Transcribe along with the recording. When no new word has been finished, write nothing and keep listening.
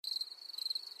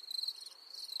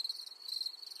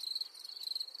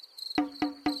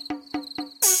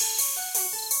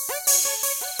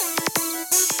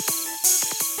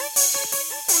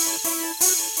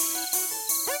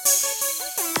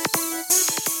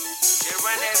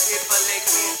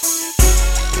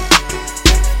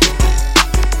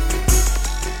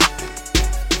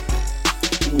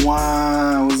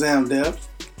Wow, what's that, Dev?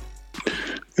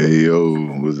 Hey yo,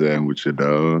 what's that with your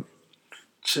dog?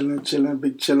 Chilling,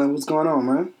 big chilling. What's going on,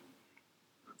 man?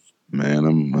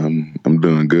 Man, I'm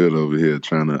doing good over here,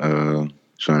 trying to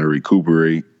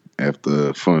recuperate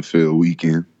after a fun-filled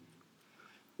weekend.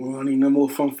 We don't need no more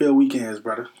fun-filled weekends,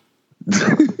 brother.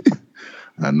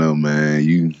 I know, man.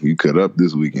 You cut up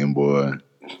this weekend, boy.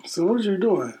 So what you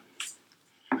doing?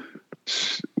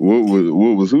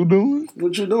 What was who doing?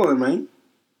 What you doing, man?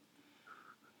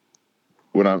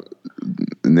 Nigga,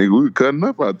 we were cutting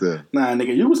up out there. Nah,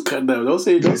 nigga, you was cutting up. Don't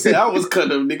say I was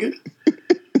cutting up, nigga.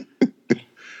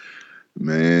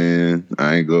 Man,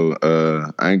 I ain't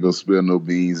go spill no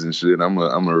beans and shit. I'm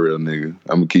a real nigga.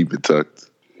 I'm gonna keep it tucked.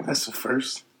 That's the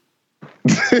first.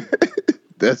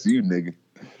 That's you, nigga.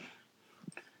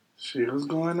 Shit, what's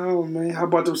going on, man? How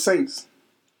about them Saints?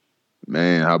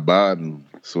 Man, how about them?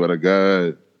 Swear to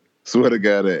God,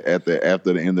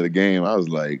 after the end of the game, I was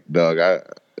like, dog,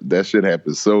 that shit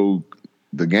happened so.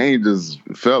 The game just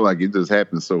felt like it just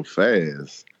happened so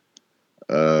fast.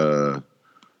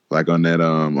 Like on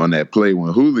that play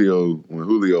when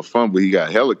Julio fumbled, he got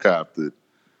helicoptered.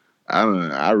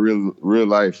 I real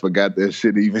life forgot that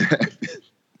shit even happened.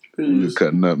 We were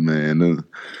cutting up, man.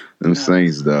 Them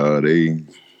Saints, dog,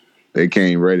 they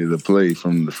came ready to play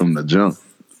from the jump.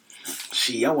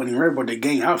 Shit, I wasn't even worried about the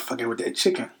game. I was fucking with that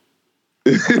chicken.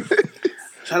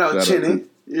 Shout out Chinny.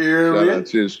 Shout out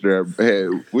Chin Strap. Hey,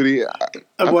 what he? I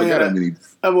forgot how many.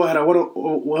 That boy had a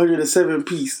 107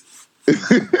 piece.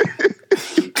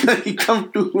 He come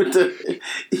through with the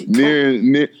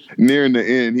nearing the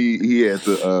end. He had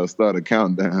to start a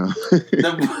countdown.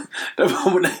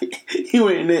 He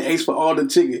went in there and asked for all the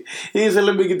chicken. He didn't say,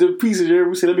 "Let me get the pieces."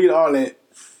 We said, "Let me get all that."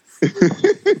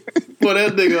 Boy,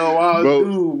 that nigga a wild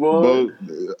dude, boy.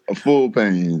 Full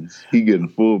pains. He getting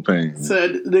full pains. So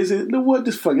they said, "No, what?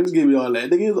 Just fucking just give me all that."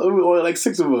 Nigga, only like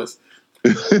 6 of us.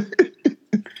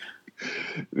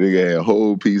 Nigga had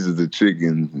whole pieces of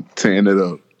chicken, tearing it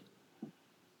up.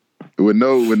 With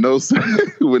no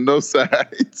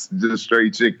sides, just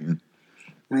straight chicken.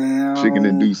 Man, chicken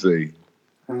and Douce. I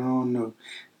don't know.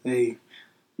 Hey,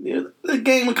 the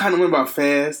game kind of went by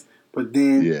fast, but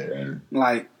then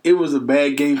like it was a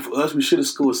bad game for us. We should have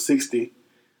scored 60.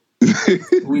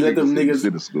 We let them niggas.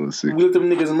 We let them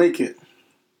niggas make it.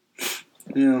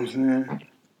 You know what I'm saying?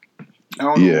 I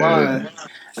don't know why.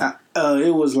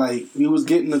 It was like we was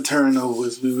getting the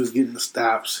turnovers, we was getting the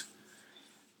stops.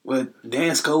 But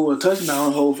Dan scored a touchdown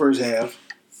the whole first half.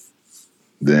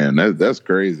 Damn, that's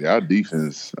crazy. Our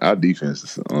defense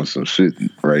is on some shit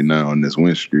right now on this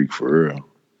win streak for real.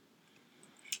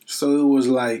 So it was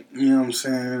like, you know what I'm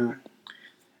saying?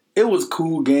 It was a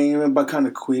cool game, but kind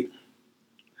of quick.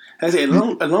 I said, as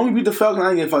long as we beat the Falcons, I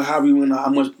ain't give a fuck how we win or how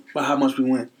much we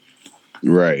win.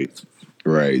 Right.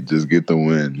 Just get the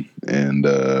win. And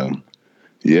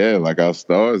like our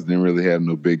stars didn't really have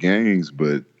no big games,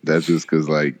 but that's just because,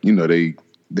 like, you know, they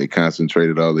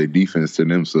concentrated all their defense to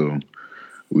them, so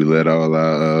we let all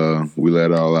our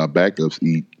backups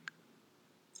eat.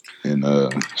 And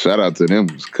shout out to them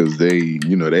because they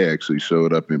actually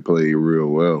showed up and played real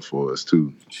well for us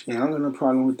too. Yeah, I don't got no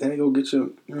problem with that. Go get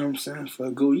your, you know what I'm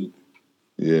saying, go eat.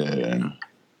 Yeah.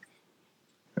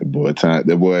 That boy,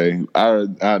 I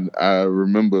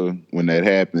remember when that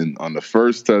happened on the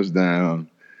first touchdown,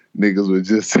 niggas were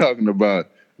just talking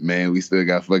about, man, we still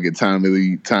got fucking Tommy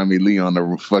Lee on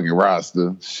the fucking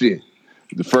roster. Shit.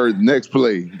 The next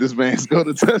play, this man scored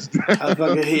a touchdown. I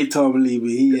fucking hate Tommy Lee,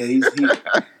 but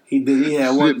he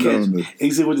had one catch. He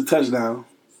said with the touchdown.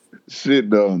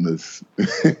 Shit on us.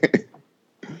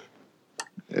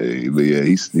 Hey, but yeah,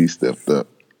 he stepped up.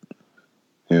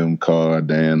 Him, Carr,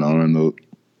 Dan Arnold.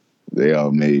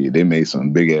 They made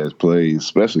some big ass plays,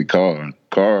 especially Carr.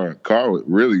 Carr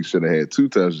really should have had 2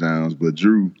 touchdowns, but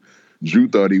Drew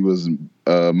thought he was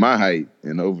my height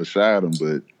and overshot him,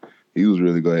 but he was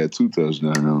really gonna have 2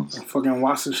 touchdowns. Fucking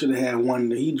Watson should have had 1,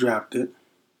 but he dropped it.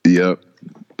 Yep,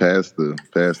 past the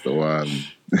Watson.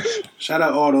 Shout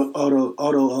out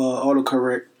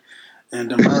autocorrect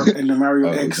and the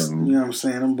Mario X. You know what I'm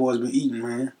saying? Them boys been eating,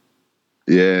 man.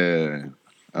 Yeah,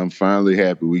 I'm finally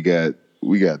happy we got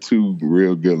 2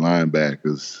 real good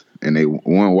linebackers, and they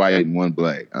one white and one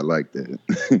black. I like that.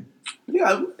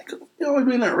 Yeah, you always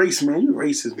been that race, man. You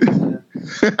racist, man.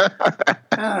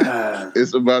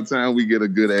 It's about time we get a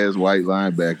good ass white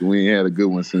linebacker. We ain't had a good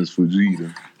one since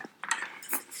Fujita.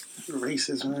 You're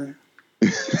racist, man.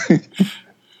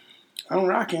 I'm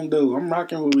rocking, dude. I'm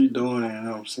rocking what we doing, and you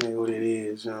know what I'm saying, what it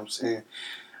is, you know what I'm saying.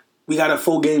 We got a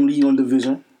 4-game lead on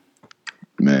division.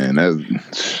 Man,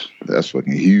 that's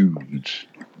fucking huge.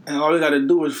 And all we got to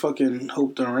do is fucking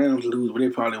hope the Rams lose, but they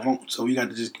probably won't. So we got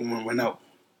to just go and win out.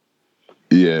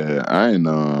 Yeah, I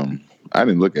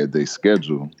didn't look at their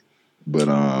schedule, but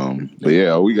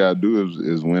yeah, all we gotta do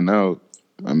is win out.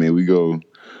 I mean, we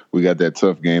got that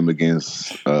tough game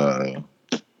against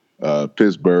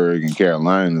Pittsburgh and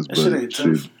Carolinas, that shit ain't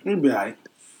tough. We'll be all right.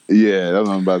 Yeah, that's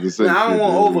what I'm about to say. Now, I don't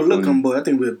want to overlook them, but I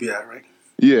think we'll be all right.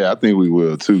 Yeah, I think we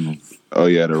will too. Oh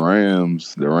yeah, the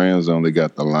Rams only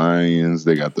got the Lions.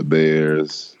 They got the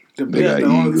Bears. The Bears, the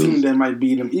only team that might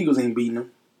beat them. Eagles ain't beating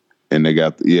them. And they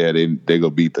got they go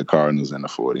beat the Cardinals and the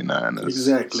 49ers.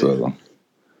 Exactly. So,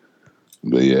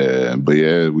 but yeah,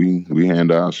 we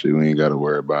handle our shit. We ain't got to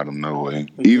worry about them no way.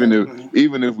 Exactly.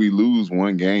 Even if we lose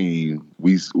one game,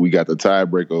 we got the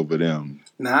tiebreak over them.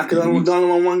 Nah, because we only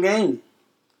won one game.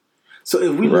 So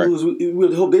if we lose,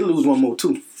 we'll hope they lose one more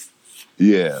too.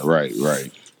 Yeah, right.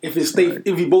 If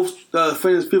we both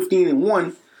finish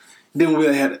 15-1, then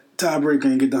we'll have a tiebreaker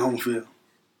and get the home field.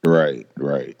 Right.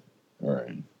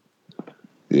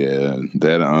 Yeah,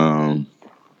 that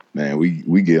man,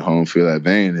 we get home field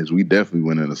advantage. We definitely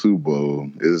win in the Super Bowl.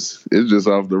 It's just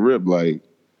off the rip. Like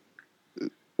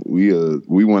we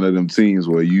one of them teams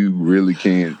where you really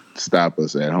can't stop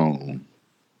us at home,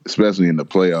 especially in the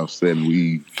playoff setting.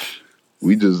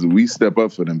 We step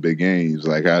up for them big games,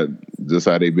 like how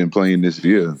they've been playing this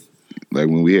year. Like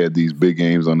when we had these big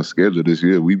games on the schedule this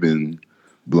year, we've been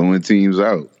blowing teams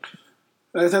out.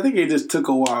 I think it just took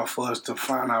a while for us to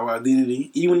find our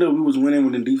identity. Even though we was winning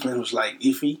when the defense was like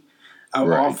iffy,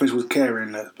 our offense was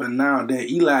carrying us. But now that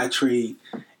Eli trade,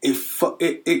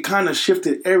 it kind of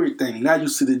shifted everything. Now you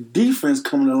see the defense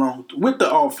coming along with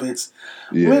the offense.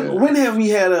 Yeah. When have we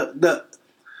had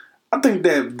I think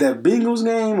that Bengals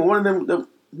game, one of them,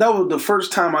 that was the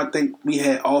first time I think we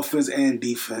had offense and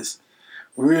defense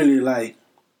really like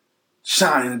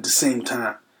shining at the same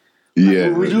time. Yeah,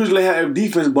 we usually have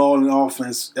defense ball and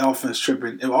offense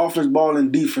tripping. If offense ball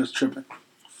and defense tripping.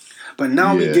 But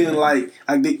now we're getting like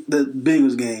the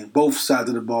Bengals game, both sides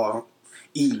of the ball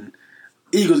eating.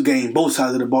 Eagles game, both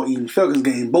sides of the ball eating. Falcons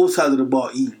game, both sides of the ball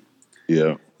eating.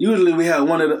 Yeah. Usually we have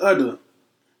one or the other.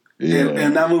 Yeah.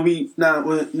 And now you know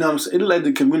what I'm saying? It like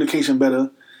the communication better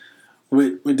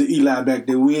with the Eli back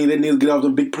there. We ain't letting niggas get off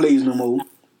them big plays no more.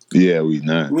 Yeah, we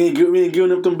not. We ain't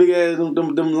giving up them big ass,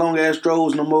 them long ass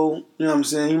throws no more. You know what I'm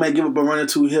saying? He might give up a run or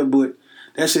two here, but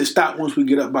that shit stop once we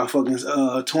get up by fucking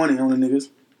 20 on the niggas.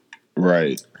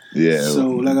 Right. Yeah. So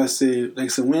like I said,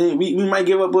 we might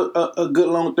give up a good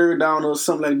long third down or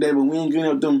something like that, but we ain't giving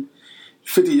up them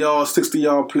 50-yard,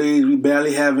 60-yard plays. We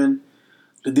barely having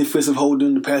the defensive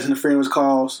holding, the pass interference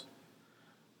calls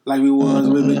like we was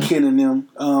with McKinnon and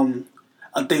them.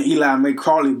 I think Eli made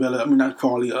Crawley better. I mean, not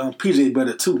Crawley, PJ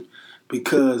better too.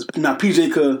 Because now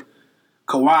PJ could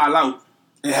wild out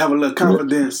and have a little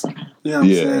confidence. You know what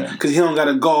I'm saying? Because he don't got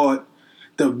to guard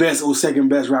the best or second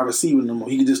best wide receiver no more.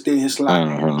 He can just stay in his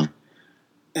slot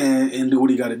and do what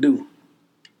he got to do.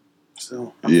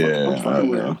 So, I'm fucking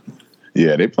with him.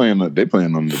 Yeah, they playing on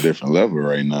a different level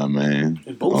right now, man.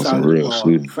 And both sides of the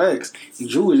ball. Facts.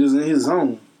 Drew is just in his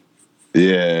zone.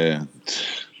 Yeah.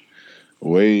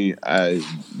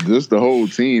 Just the whole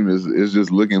team is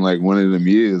just looking like one of them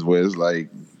years where it's like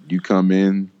you come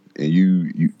in and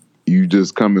you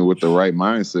just come in with the right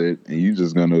mindset and you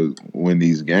just gonna win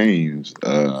these games.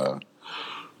 I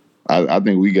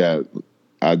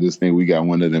just think we got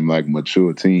one of them like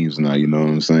mature teams now. You know what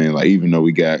I'm saying? Like even though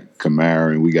we got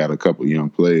Kamara and we got a couple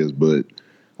young players, but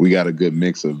we got a good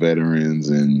mix of veterans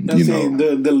and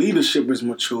the leadership is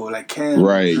mature. Like Cam,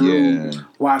 Drew,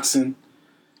 Watson.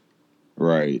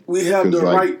 Right. We have the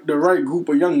right group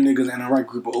of young niggas and the right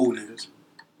group of old niggas.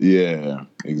 Yeah,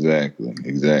 exactly.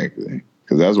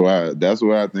 Because that's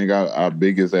why I think our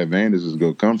biggest advantage is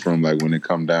gonna come from. Like when it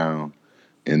come down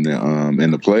in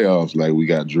the playoffs, like we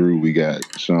got Drew, we got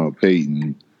Sean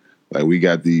Payton, like we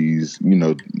got these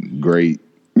great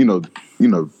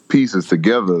pieces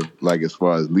together. Like as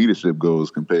far as leadership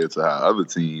goes, compared to how other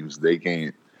teams they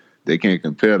can't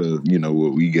compare to,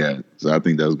 what we got. So I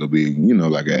think that's going to be,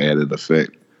 like an added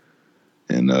effect.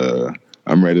 And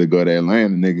I'm ready to go to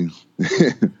Atlanta, nigga.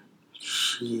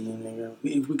 Shit, nigga.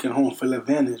 If we can home field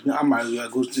advantage, I might as well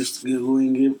go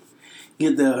and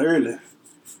get there early.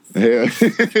 Yeah.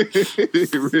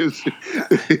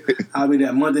 I'll be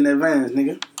that month in advance,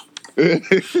 nigga.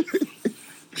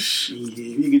 Shit, if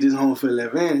you get this home field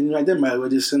advantage, that might as well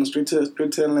just send them straight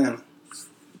to Atlanta.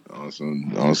 On some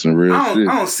real shit.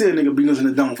 I don't see a nigga beating us in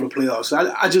the dome for the playoffs.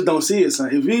 So I just don't see it, son.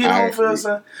 If we get home field,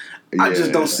 son, I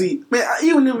just don't see. Man,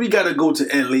 even if we gotta go to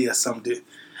LA or something,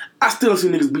 I still don't see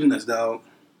niggas beating us, dog.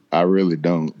 I really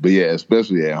don't. But yeah,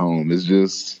 especially at home, it's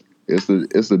just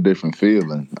it's a different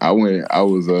feeling. I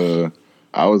was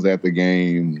at the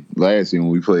game last year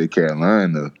when we played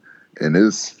Carolina, and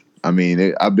I've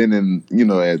been in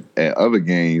at other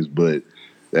games, but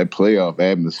that playoff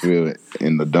atmosphere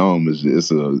in the dome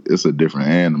it's a different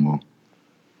animal.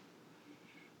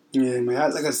 Yeah,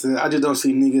 man. Like I said, I just don't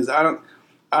see niggas.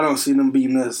 I don't see them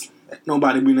beating us.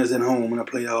 Nobody beating us at home in the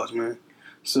playoffs, man.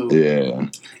 So yeah,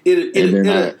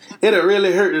 it'll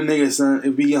really hurt the niggas, son,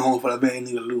 if we get home for the bad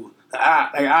nigga lose.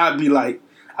 I'd be like,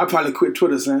 I probably quit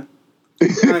Twitter, son. I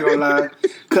ain't gonna lie,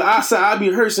 cause I'd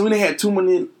be hurt. So we done had too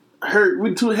many hurt.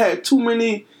 We had too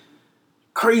many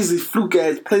crazy fluke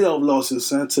ass playoff losses,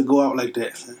 son, to go out like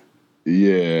that, son.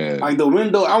 Yeah, like the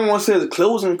window. I don't want to say it's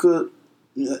closing, cause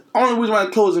only reason why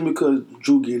it's closing because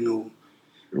Drew getting old.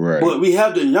 Right. But we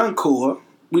have the young core.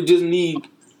 We just need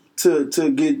to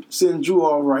send Drew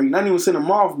all right. Not even send him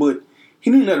off, but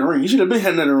he need another ring. He should have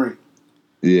had another ring.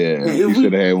 Yeah, he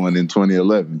should have had one in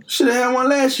 2011. Should have had one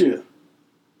last year.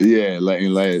 Yeah,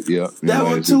 yeah. That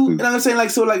one too. And I'm saying, like,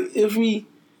 so, like, if we, you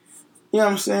know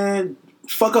what I'm saying,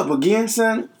 fuck up again,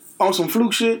 son, on some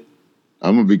fluke shit,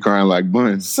 I'm gonna be crying like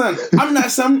Bun. Son, I'm not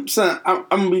some son. I'm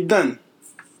gonna be done.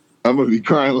 I'm gonna be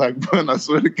crying like Bun. I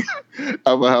swear to God.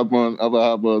 I'm gonna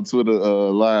hop on Twitter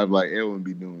live like everyone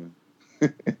be doing.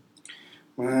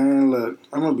 Man, look,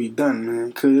 I'm gonna be done,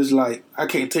 man, cause it's like I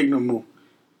can't take no more.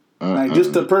 Like,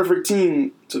 just the perfect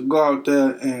team to go out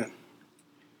there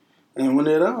and win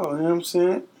it all. You know what I'm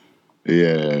saying?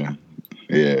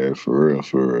 Yeah, for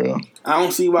real. I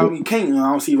don't see why we can't. I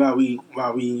don't see why we, you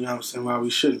know what I'm saying, why we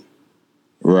shouldn't.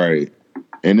 Right.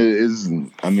 And it is,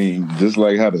 I mean, just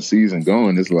like how the season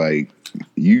going, it's like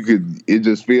it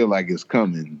just feel like it's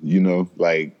coming, you know,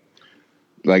 like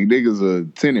niggas are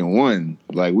 10-1.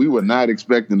 Like, we were not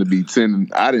expecting to be 10.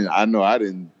 I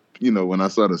didn't, you know, when I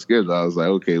saw the schedule, I was like,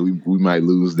 okay, we might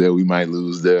lose there.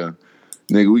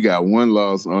 Nigga, we got one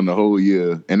loss on the whole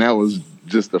year, and that was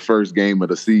just the first game of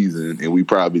the season, and we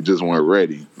probably just weren't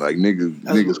ready. Like,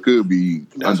 niggas could be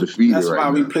undefeated right now. That's why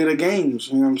we play the games,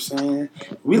 you know what I'm saying?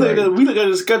 We look at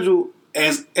the schedule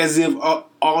as if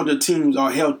all the teams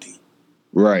are healthy.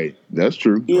 Right, that's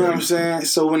true. You know what I'm saying?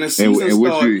 So when the season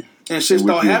starts and shit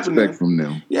start happening, from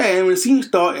them. Yeah, and when the season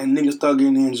start and niggas start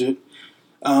getting injured,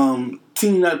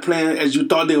 team not playing as you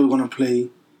thought they were gonna play.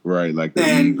 Right, like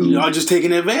and y'all just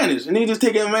taking advantage. And they just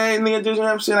taking advantage, niggas just, you know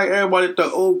what I'm saying? Like, everybody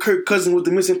thought, oh, Kirk Cousins was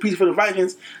the missing piece for the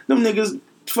Vikings. Them niggas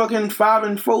fucking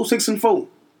 5-4, 6-4.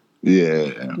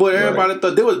 Yeah. But everybody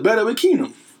thought they was better with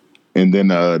Keenum. And then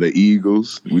the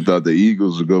Eagles, we thought the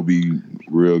Eagles would go be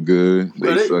real good.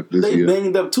 They sucked this year. They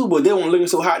banged up too, but they weren't looking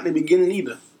so hot in the beginning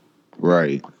either.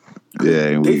 Right. Yeah,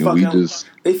 and they fucking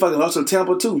lost to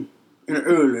Tampa too in the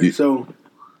early. Yeah. So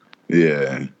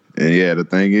yeah, and yeah, the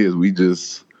thing is, we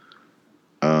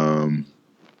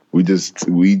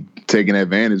taking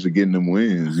advantage of getting them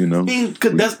wins, you know.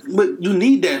 But you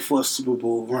need that for a Super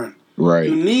Bowl run. Right.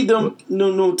 You need them.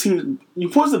 No team.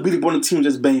 You're supposed to beat up on the team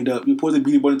that's banged up. You're supposed to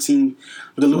beat up on the team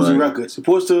with the losing records. You're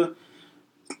supposed to,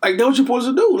 like, that's what you're supposed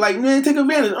to do. Like, man, take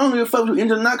advantage. I don't give a fuck if you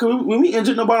injured or not. Cause when we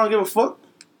injured, nobody don't give a fuck.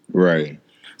 Right.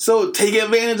 So take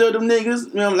advantage of them niggas.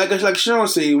 You know, like Sean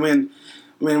said, when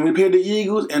we played the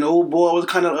Eagles and the old boy was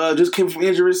kind of just came from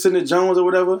injury, Sidney Jones or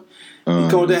whatever. He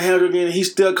comes with that handle again.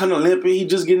 He's still kind of limping. He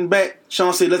just getting back.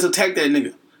 Sean said, "Let's attack that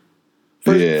nigga."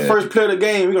 First play of the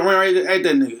game, we gonna run right at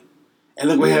that nigga. And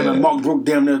look what happened. Mark broke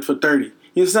damn near for 30.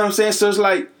 You know what I'm saying? So it's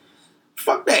like,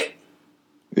 fuck that.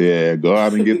 Yeah, go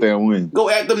out and get that win. Go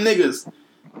at them niggas.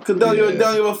 Cause don't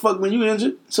give a fuck when you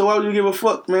injured. So why would you give a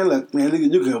fuck, man? Like, man,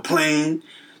 you can complain.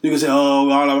 You can say, oh,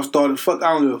 all I was started. Fuck,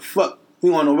 I don't give a fuck. We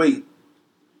want to wait.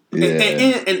 Yeah.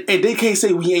 And they can't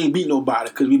say we ain't beat nobody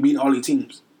because we beat all the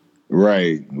teams.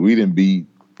 Right. We didn't beat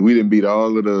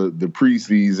all of the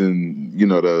preseason, you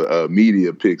know, the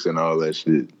media picks and all that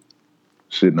shit.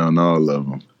 Shitting on all of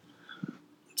them.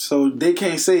 So they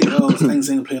can't say, oh, Saints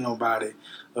ain't play nobody,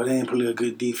 or they ain't play a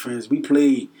good defense. We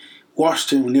played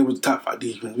Washington when they was the top 5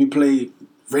 defense. We played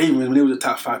Ravens when they was the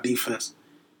top 5 defense.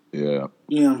 Yeah.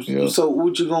 You know what I'm saying? So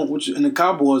and the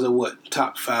Cowboys are what?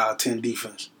 Top 5, 10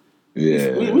 defense.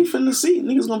 Yeah. We finna see.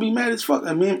 Niggas gonna be mad as fuck.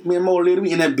 And me and Mo later,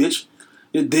 we in that bitch.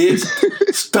 You're dead,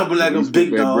 stumping like a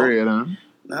big dog. Bread, huh?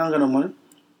 I don't got no money.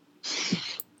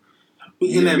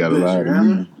 We in that bitch,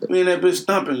 man. We in that bitch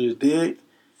stumping, you dig?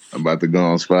 I'm about to go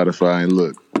on Spotify and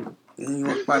look. You ain't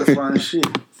on Spotify and shit.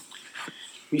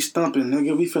 We stumping,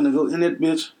 nigga. We finna go in that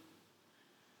bitch.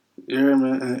 Yeah,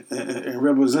 man, and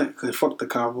represent, cause fuck the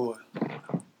Cowboys.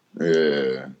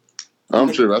 Yeah.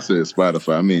 I'm sure I said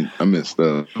Spotify. I mean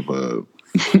stuff.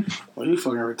 Well, you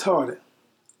fucking retarded.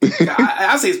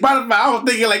 I say Spotify. I was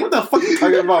thinking like, what the fuck you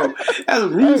talking about?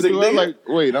 That's music, nigga. Like,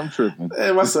 wait, I'm tripping.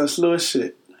 Hey, my son slow as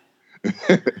shit.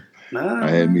 Nah, I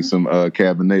had me some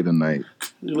Cabernet tonight.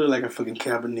 You look like a fucking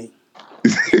Cabernet.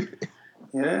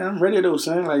 Yeah, I'm ready though,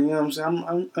 son. Like, you know what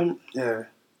I'm saying?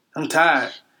 I'm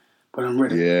tired, but I'm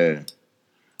ready. Yeah.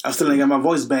 I still ain't got my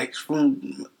voice back from,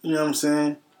 you know what I'm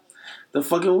saying, the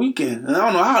fucking weekend. And I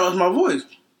don't know how I lost my voice.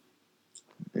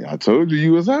 Yeah, I told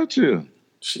you was out here.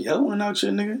 Shit, I went out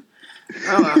here, nigga.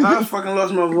 I don't know how I fucking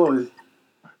lost my voice.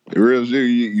 Real shit,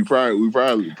 we probably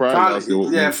lost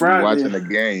it Friday, watching the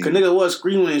game. Cause nigga was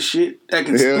screaming and shit,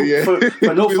 acting yeah. for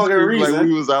no fucking reason. Like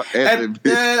we was out at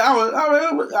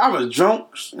the I was drunk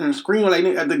and screaming like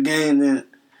nigga at the game. Then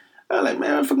I was like,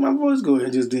 man, where the fuck my voice go?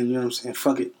 And just didn't, you know what I'm saying?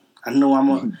 Fuck it. I know I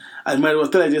might as well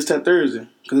tell I just till Thursday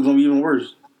because it's gonna be even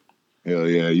worse. Hell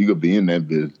yeah, you could be in that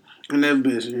bitch. In that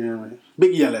bitch, you know, man.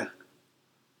 Big yellow.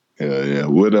 Hell yeah.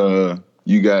 What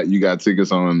you got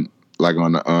tickets on? Like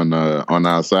on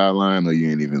our sideline, or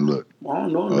you ain't even look? I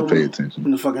don't know. Or pay attention.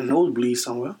 In the fucking nosebleed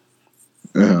somewhere.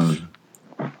 Big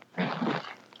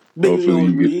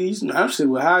nosebleeds. I'm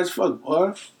sitting with high as fuck,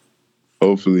 boy.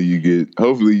 Hopefully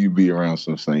you be around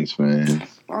some Saints fans.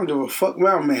 I don't give a fuck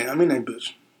about man. I'm in that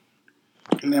bitch.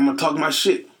 And then I'm gonna talk my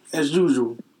shit as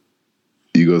usual.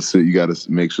 You go sit. You gotta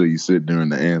make sure you sit during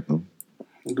the anthem.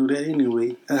 I'll do that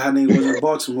anyway. That's how niggas was in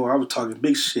Baltimore. I was talking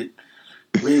big shit.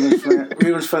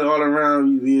 Ravens fan all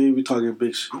around. We talking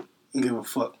big shit. Don't give a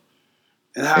fuck.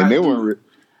 And they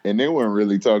weren't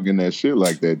really talking that shit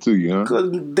like that to you, huh? Because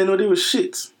they know they were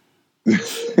shits.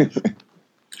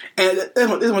 And that's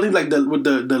one thing, like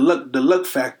the luck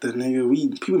factor,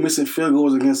 nigga. People missing field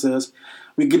goals against us.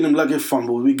 We getting them lucky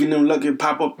fumbles. We getting them lucky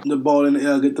pop up the ball in the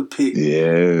air, get the pick.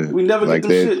 Yeah, we never like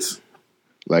get them shits.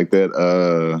 Like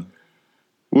that.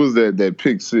 What was that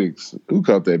pick six? Who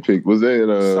caught that pick? Was that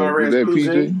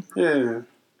PJ? Yeah.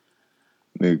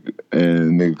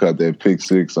 Nigga caught that pick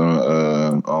six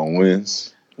on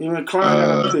Wentz. Even Klein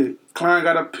got a pick. Klein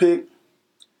got a pick.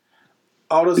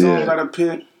 AutoZone got a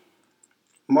pick.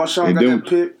 Marshawn got that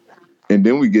pick. And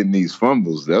then we getting these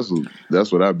fumbles. That's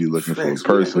what I'd be looking for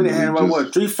personally. We didn't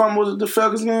have 3 fumbles at the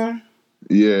Falcons game?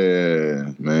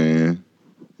 Yeah, man.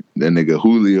 That nigga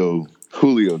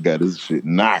Julio got his shit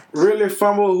knocked. Really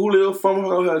fumble? Julio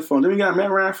fumble? Who had fumble? Then we got Matt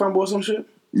Ryan fumble or some shit?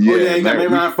 Yeah, he got Matt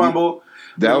Ryan fumble.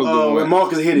 That was the one. When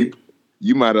Marcus hit it.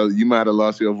 You might have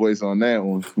lost your voice on that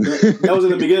one. That was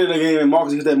in the beginning of the game and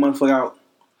Marcus hit that motherfucker out.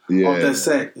 Yeah. Off that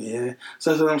sack. Yeah.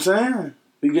 So that's what I'm saying.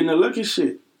 We getting the lucky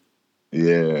shit.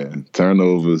 Yeah.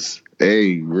 Turnovers.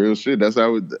 Hey, real shit. That's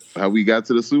how we got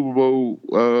to the Super Bowl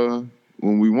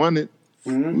when we won it.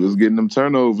 Mm-hmm. We was getting them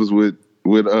turnovers with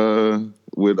Darren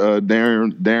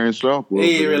Sharp.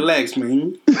 Hey, relax,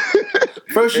 man.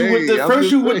 First you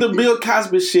with the Bill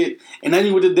Cosby shit, and then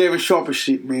you with the Darren Sharper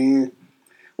shit, man.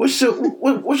 What's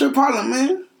your problem,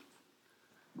 man?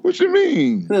 What you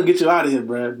mean? They don't get you out of here,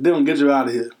 bro. They don't get you out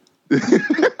of here.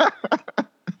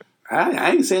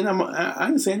 I ain't saying nothing. I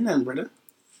ain't saying nothing, brother.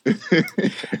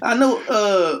 I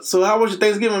know. So how was your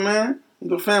Thanksgiving, man?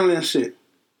 With the family and shit.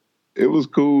 It was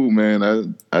cool,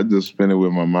 man. I just spent it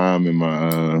with my mom and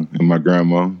my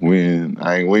grandma. We ain't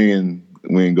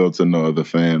go to no other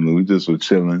family. We just were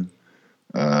chilling.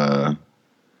 Then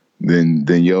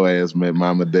your ass met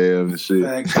Mama Dev and shit.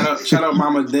 Like, shout out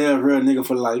Mama Dev, real nigga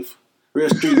for life. Real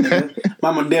street nigga.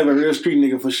 Mama Dev, a real street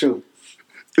nigga for sure.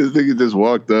 This nigga just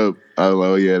walked up. I was like,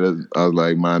 oh yeah, I was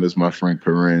like, man, this is my friend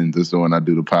Corinne. This is the one I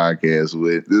do the podcast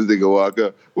with. This nigga walk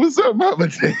up. What's up, Mama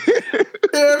Dev? You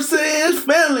know what I'm saying? It's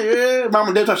family, man.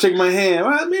 Mama Dev try to shake my hand.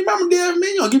 Well, I mean, Mama Dev, man,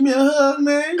 you gonna give me a hug,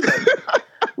 man? Like,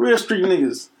 real street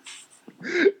niggas.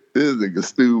 This nigga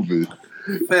stupid.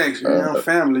 Thanks, man.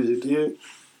 Family, you kid.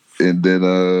 And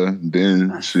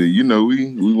then shit, you know,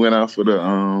 we went out for the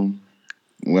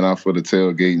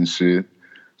tailgate and shit.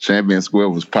 Champion Square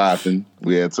was popping.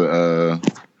 We had to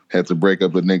break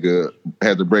up a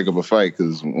fight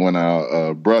because one of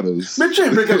our brothers. Bitch, you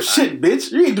ain't break up shit,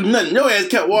 bitch. You ain't do nothing. Your ass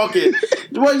kept walking.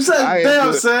 What you said?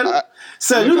 Damn, son.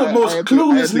 Son, you the most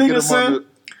clueless nigga, son.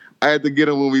 I had to get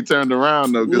him when we turned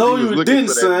around, though. No, you didn't,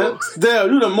 son.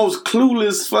 Damn, you the most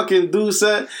clueless fucking dude,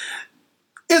 son.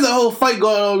 There's a whole fight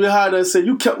going on behind us. Said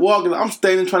you kept walking. I'm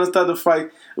standing trying to start the fight.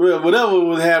 Whatever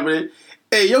was happening.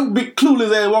 Hey, your big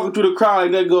clueless ass walking through the crowd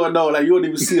like that going on. Like you don't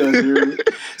even see us. Really.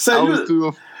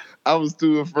 So I was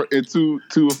too far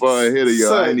ahead of y'all.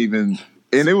 Son, I ain't even,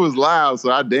 and it was loud,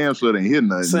 so I damn sure didn't hear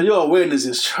nothing. So your awareness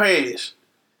is trash.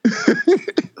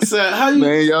 So how you?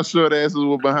 Man, y'all short asses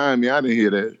were behind me. I didn't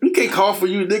hear that. You can't call for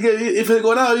you, nigga. If it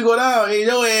go down, you go down. And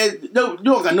your ass, you don't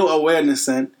got no awareness,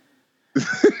 son.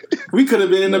 We could have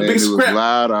been in a big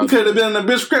scrap. We could have been in a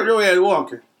big scrap. Your ass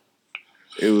walking.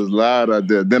 It was loud out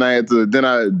there. Then I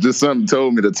just something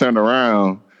told me to turn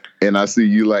around, and I see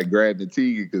you like grabbing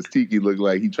Tiki because Tiki looked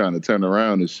like he trying to turn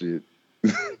around and shit.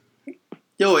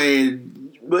 Yo,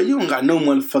 but you don't got no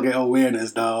motherfucking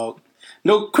awareness, dog.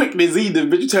 No quickness either,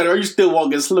 but you turn around, you still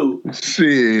walking slow.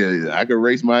 Shit, I could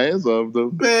race my ass off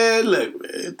though. Man, look,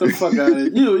 man, get the fuck out of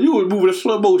here. You was moving in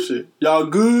slow motion. Y'all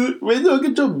good? Man, you don't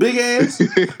get your big ass.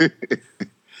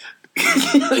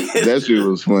 That shit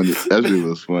was funny. That shit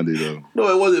was funny though. No,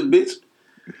 it wasn't, bitch.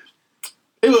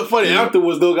 It was funny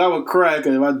afterwards though. I would cry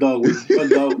because my dog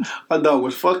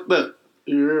was fucked up.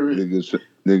 You hear me?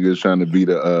 Niggas trying to be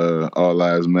the All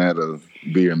Lives Matter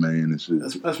beer man and shit.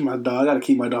 That's my dog. I gotta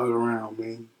keep my dog around,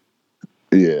 man.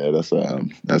 Yeah, that's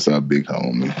our big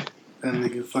homie. That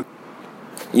nigga fuck.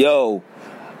 Yo,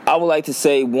 I would like to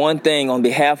say one thing on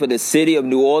behalf of the city of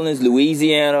New Orleans,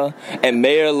 Louisiana, and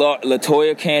Mayor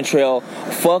LaToya Cantrell.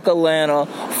 Fuck Atlanta.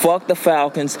 Fuck the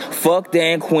Falcons. Fuck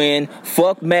Dan Quinn.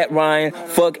 Fuck Matt Ryan.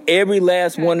 Fuck every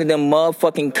last one of them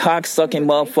motherfucking cocksucking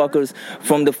motherfuckers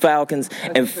from the Falcons.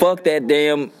 And fuck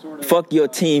your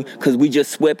team, because we just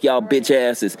swept y'all bitch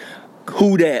asses.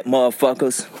 Who that,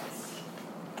 motherfuckers?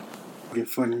 Get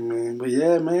funny, man. But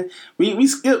yeah, man. We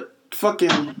skipped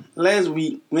fucking last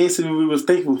week. We ain't said what we was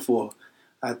thankful for,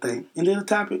 I think. And then the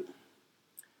topic.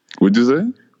 What'd you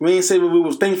say? We ain't say what we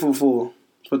was thankful for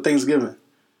Thanksgiving.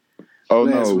 Oh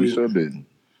no, we sure didn't.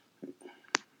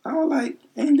 I was like,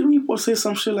 ain't we supposed to say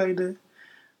some shit like that?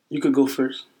 You could go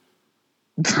first.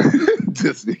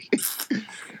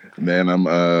 Man,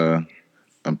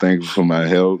 I'm thankful for my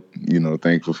health,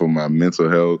 thankful for my mental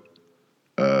health.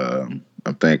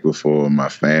 I'm thankful for my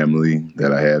family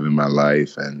that I have in my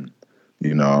life, and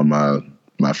all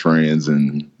my friends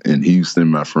in Houston,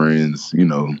 my friends,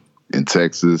 in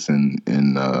Texas and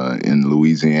in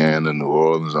Louisiana, New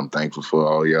Orleans. I'm thankful for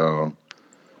all y'all.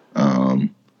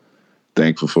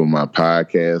 Thankful for my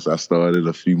podcast I started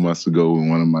a few months ago with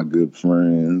one of my good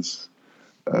friends.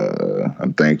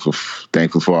 I'm thankful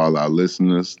for all our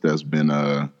listeners that's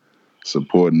been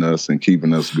supporting us and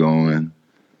keeping us going.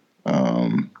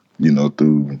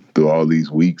 Through all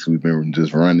these weeks we've been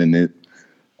just running it.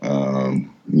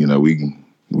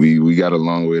 We got a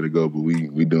long way to go, but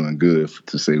we doing good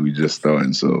to say we just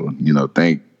starting. So,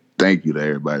 thank you to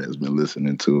everybody that's been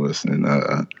listening to us,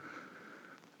 and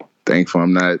thankful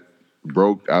I'm not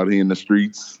broke out here in the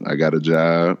streets. I got a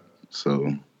job,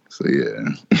 so yeah.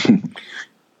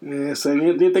 Yeah, so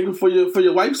you thankful for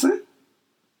your wife, son?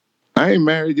 I ain't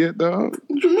married yet, dog.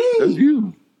 What you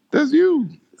mean? That's you.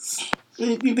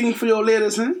 You thinking for your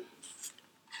ladies, huh?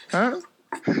 Huh?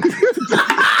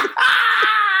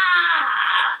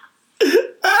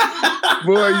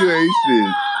 Boy, you ain't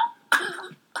shit.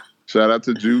 Shout out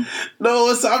to Juke.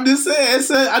 No, I'm just saying.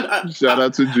 Shout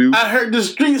out to Juke. I heard the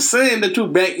streets saying that you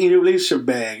back in your relationship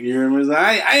bag. You know what I'm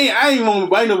saying? I ain't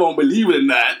gonna believe it or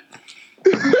not.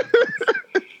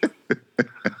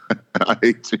 I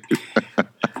hate you.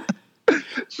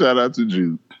 Shout out to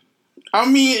Juke. I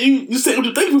mean, you said what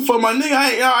you're thankful for, my nigga.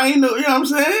 I ain't know, you know what I'm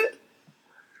saying?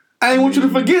 I ain't want you to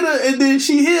forget her, and then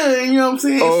she here, and you know what I'm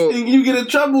saying? And you get in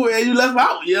trouble, and you left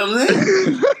out, you know what I'm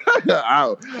saying?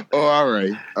 all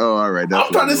right. That's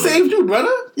I'm trying to save you,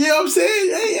 brother. You know what I'm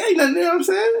saying? Ain't nothing, you know what I'm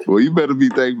saying? Well, you better be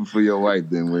thankful for your wife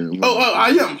then. When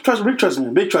I am. Trust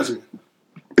me. Big trust me.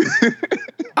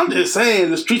 I'm just saying,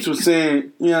 the streets was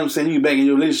saying, you know what I'm saying, you back in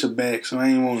your relationship back, so I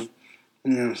ain't want,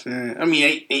 you know what I'm saying? I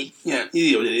mean, you know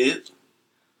what it is.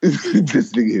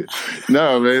 This nigga.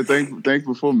 No, man.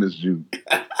 Thankful for Miss Juke.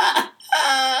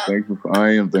 I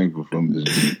am thankful for Miss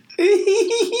Juke.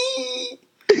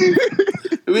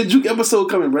 When Juke episode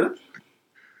coming, brother?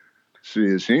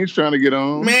 Shit, she ain't trying to get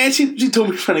on. Man, she told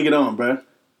me she's trying to get on, bro.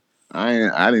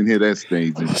 I didn't hear that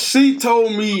stage. She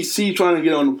told me she trying to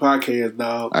get on the podcast,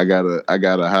 dog. I gotta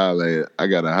holler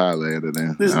at her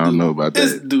then. I don't know about that.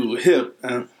 This dude hip.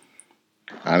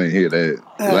 I didn't hear that.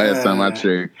 Last time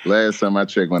I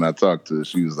checked when I talked to her,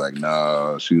 she was like,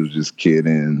 "No, she was just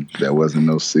kidding. That wasn't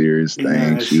no serious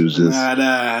thing. She was just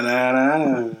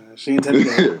nah. She ain't telling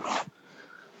that."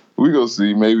 We gonna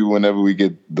see. Maybe whenever we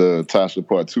get the Tasha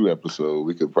Part 2 episode,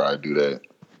 we could probably do that.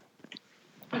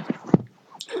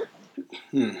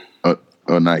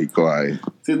 Or not, he quiet.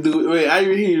 Wait, I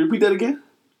didn't hear you. Repeat that again?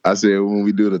 I said when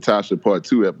we do the Tasha Part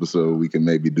 2 episode, we can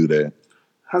maybe do that.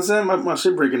 How's that? My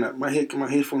shit breaking up. My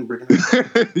headphone breaking up.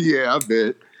 Yeah, I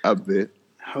bet.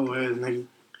 Oh, ass nigga.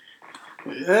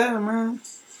 Yeah, man.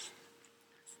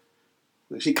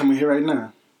 She coming here right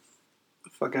now. Get the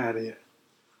fuck out of here.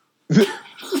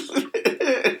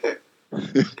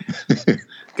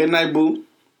 Good night, boo.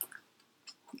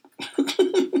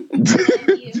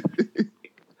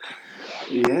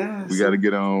 Yeah. We got to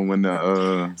get on when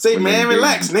the say, when man,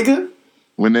 relax, nigga.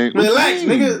 When they relax,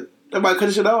 nigga. Everybody cut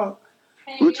this shit off.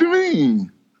 What you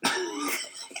mean?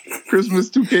 Christmas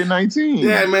 2K19.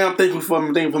 Yeah, man. I'm thankful for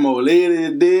my old lady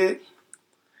that did.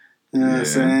 You know what I'm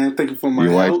saying? Thank you for my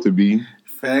your health. wife to be.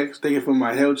 Facts. Thank you for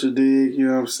my health, you dig. You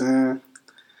know what I'm saying?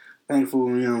 Thankful,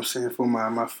 you know what I'm saying, for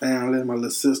my family, my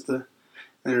little sister.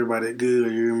 Everybody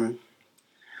good, you hear me?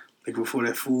 Thankful for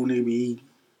that food they be eating.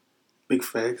 Big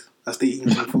facts. I still eating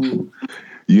some food.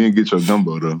 You didn't get your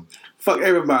gumbo, though. Fuck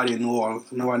everybody in New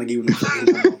Orleans. Nobody gave me no fucking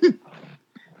gumbo.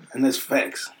 And that's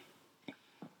facts.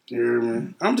 You hear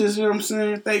me? I'm just, you know what I'm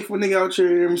saying, thankful nigga out here,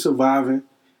 you hear me, surviving.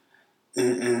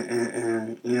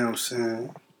 And you know what I'm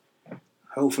saying?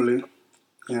 Hopefully, you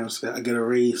know what I'm saying, I get a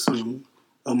raise soon.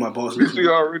 Oh, my boss.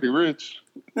 You already rich.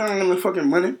 I don't know fucking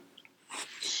money.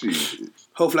 Shit.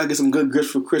 Hopefully I get some good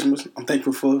gifts for Christmas. I'm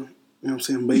thankful for, you know what I'm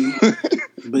saying, baby.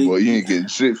 Boy, you ain't getting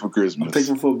shit for Christmas. I'm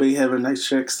thankful for baby having nice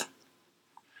checks.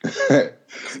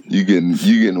 You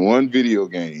getting one video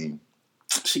game.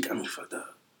 She got me fucked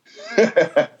up.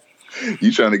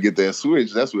 You trying to get that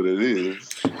Switch? That's what it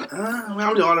is. Man,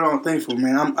 I'm just all around thankful,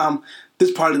 man. I'm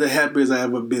this part of the happiest I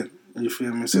ever been. You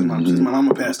feel me? Since my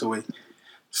mama passed away.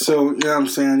 So, you know what I'm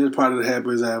saying? This part of the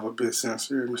happiest I ever been since.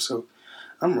 You hear me? So,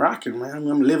 I'm rocking, man.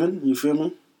 I'm living. You feel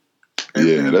me?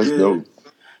 Yeah, that's dope.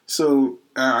 So,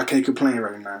 I can't complain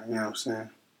right now. You know what I'm saying?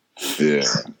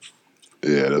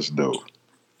 Yeah, that's dope.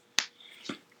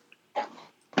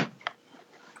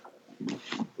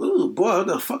 Ooh, boy, what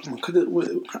the fuck? I don't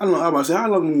know how about to say. How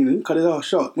long you cut it all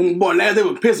short? When boy, last day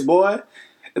was pissed, boy.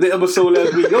 The episode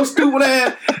last week. Your stupid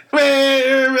ass.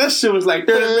 Man, that shit was like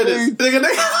 30 minutes. Nigga.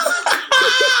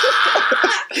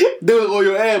 They was on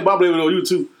your ass, but I blame it on you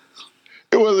too.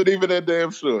 It wasn't even that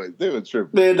damn short. They were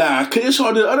tripping. Man, nah. Cause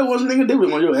short the other ones, nigga, they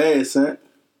was on your ass, son.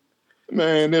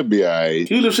 Man, they'll be alright.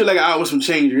 You do shit like an hour with some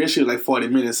change. That shit was like 40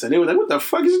 minutes, son. They was like, what the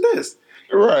fuck is this?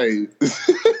 Right.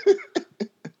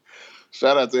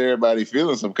 Shout out to everybody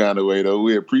feeling some kind of way, though.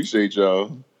 We appreciate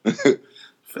y'all.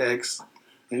 Facts.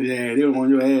 Yeah, they were on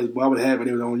your ass, but I would have it.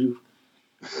 They was on you.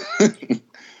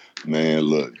 Man,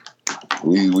 look.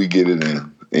 We get it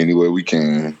in any way we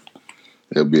can.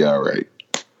 It'll be all right.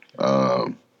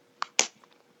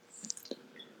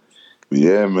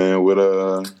 Yeah, man. What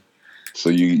so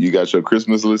you got your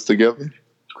Christmas list together?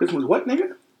 Christmas what,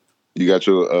 nigga? You got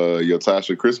your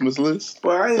Tasha Christmas list?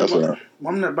 Boy,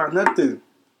 I'm not about nothing.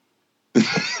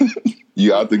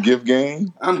 You out the gift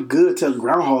game? I'm good till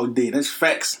Groundhog Day. That's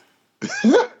facts.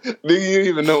 Nigga, you don't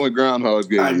even know what Groundhog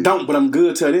Day is. I don't, but I'm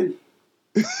good till then.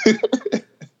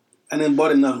 I didn't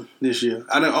bought enough this year.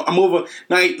 I'm over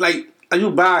like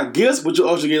you buy gifts, but you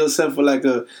also get yourself for like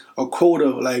a quota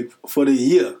like for the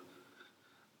year.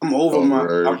 I'm over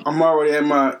I'm already at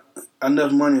my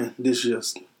enough money this year.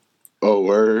 Oh,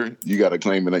 word! You got to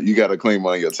claim it. You got to claim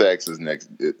on your taxes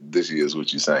this year. Is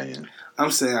what you're saying? I'm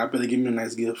saying I better give me a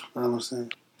nice gift. You know what I'm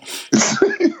saying?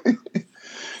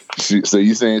 So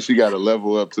you saying she got to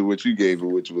level up to what you gave her,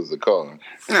 which was a car?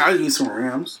 Yeah, I just need some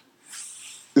rims.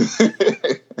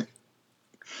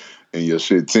 And your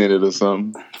shit tinted or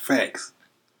something? Facts.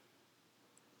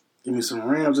 Give me some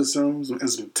rims or something and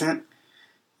some tint,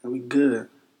 and we good.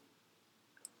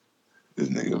 This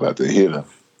nigga about to hit her.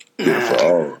 For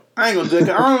all. I ain't gonna do it.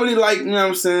 I don't really like, you know what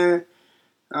I'm saying?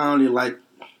 I don't really like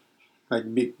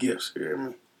big gifts, you hear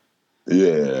me?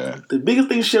 Yeah. The biggest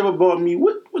thing she ever bought me,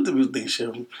 what the biggest thing she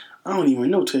ever, I don't even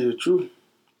know, tell you the truth.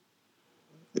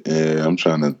 Yeah, I'm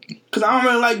trying to. Cause I don't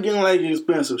really like getting like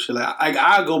expensive shit. Like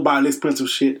I go buy the expensive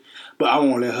shit, but I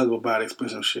won't let her go buy the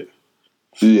expensive shit.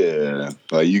 Yeah,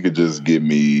 like you could just give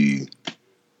me,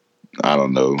 I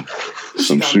don't know,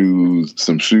 some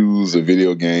shoes, a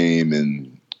video game,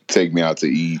 and take me out to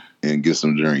eat and get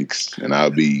some drinks, and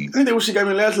I'll be. I think that what she got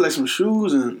me last, like some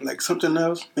shoes and like something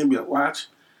else, maybe a watch.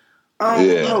 I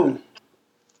don't know.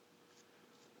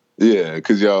 Yeah,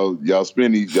 because y'all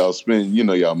spend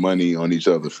y'all money on each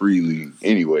other freely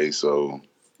anyway. So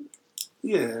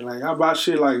yeah, like I buy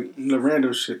shit like the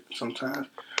random shit sometimes.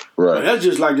 Right. But that's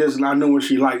just like this. I know what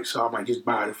she likes, so I might just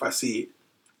buy it if I see it.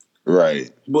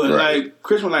 Right. But like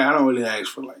Christmas, like I don't really ask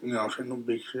for like I'm saying no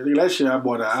big shit. Like, that shit I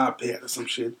bought an iPad or some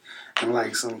shit and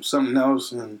like something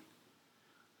else and.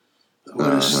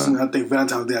 I think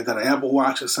Valentine's Day I got an Apple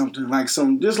Watch or something like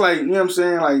just like you know what I'm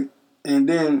saying like and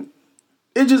then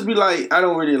it just be like I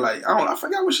don't really like I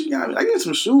forgot what she got me. I get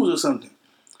some shoes or something.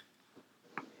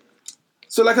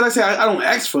 So like I say I don't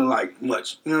ask for like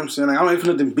much. You know what I'm saying? Like I don't ask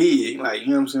for nothing big. Like you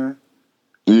know what I'm saying?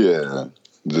 Yeah,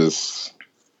 just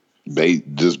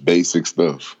basic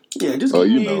stuff. Yeah, just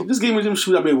give me them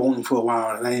shoes I've been wanting for a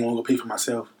while and I ain't want to pay for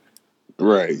myself.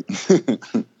 Right.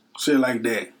 Shit like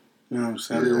that. You know what I'm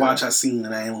saying? Yeah. Watch I seen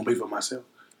and I ain't gonna pay for myself.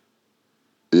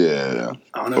 Yeah.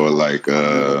 Or like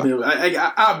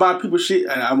I buy people shit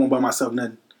and I won't buy myself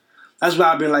nothing. That's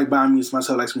why I've been like buying myself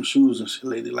like some shoes and shit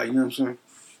lately. Like, you know what I'm saying?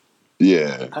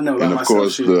 Yeah. I never buy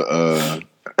myself shit.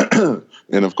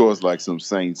 And of course like some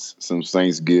Saints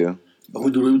gear. But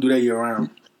we do that year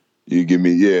round. You give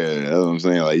me, that's what I'm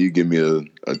saying. Like, you give me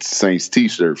a Saints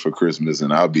t-shirt for Christmas,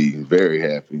 and I'll be very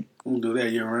happy. We do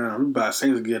that year round. We buy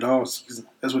Saints gear all season.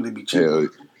 That's what they be cheap.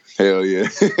 Hell yeah,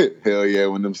 hell yeah.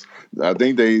 When them, I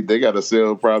think they got a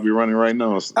sale probably running right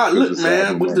now. Look,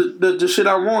 man, with the shit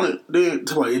I wanted, it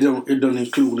don't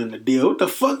include in the deal. What the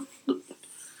fuck?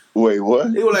 Wait,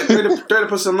 what? It was like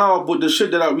 30% off, but the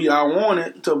shit that I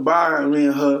wanted to buy me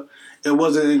and her, it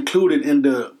wasn't included in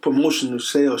the promotional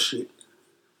sale shit.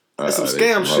 That's some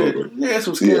scam shit. Yeah, it's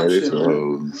some scam shit.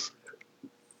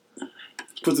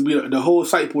 Supposed to be the whole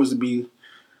site supposed to be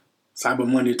Cyber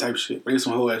Monday type shit. But it's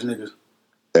some whole ass niggas.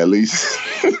 At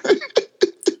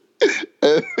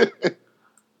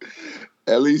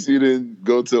least you didn't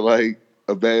go to like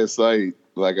a bad site.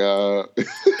 Like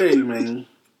Hey man.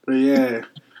 But yeah.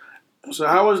 So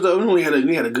how was we had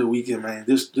a good weekend, man.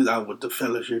 Just out with the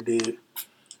fellas here did.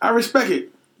 I respect it.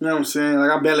 You know what I'm saying?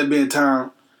 Like I barely been in town.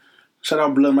 Shout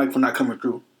out Blood Mike for not coming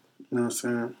through. You know what I'm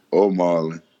saying? Oh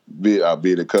Marlon. I'll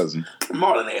be the cousin.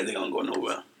 Marlon ain't gonna go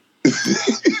nowhere.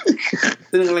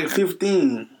 They like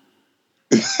 15.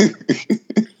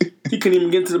 He couldn't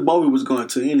even get to the ball he was going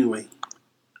to anyway.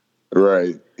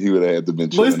 Right. He would have had to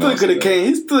been. But he still could have came.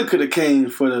 He still could have came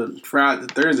for the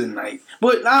Thursday night.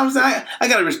 But I'm saying I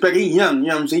gotta respect. He's young. You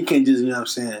know what I'm saying? He can't just. You know what I'm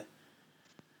saying?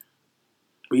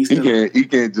 But he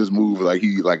can't just move like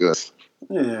us.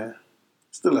 Yeah.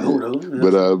 Still a hoe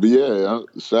though. But yeah,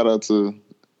 shout out to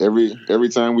every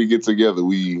time we get together,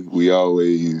 we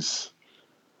always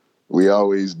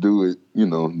do it,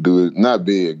 do it not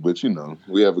big, but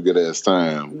we have a good ass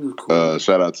time. Cool.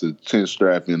 Shout out to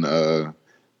Chinstrap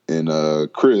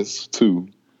and Chris too.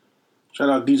 Shout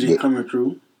out DJ coming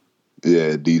through.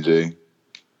 Yeah, DJ.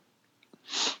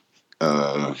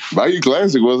 Bayou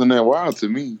Classic wasn't that wild to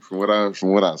me from what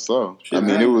I saw. Shit,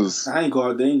 it was. I ain't go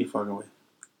out there any fucking way.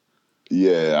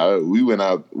 Yeah, we went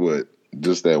out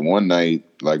just that one night,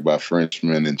 like by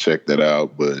Frenchman, and checked it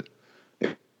out, but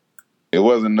it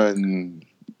wasn't nothing.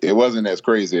 It wasn't as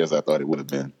crazy as I thought it would have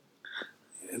been.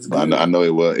 I know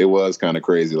it was kind of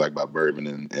crazy, like by Bourbon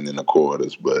and in the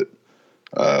quarters, but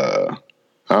I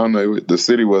don't know. The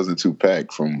city wasn't too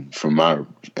packed from my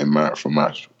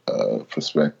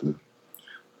perspective.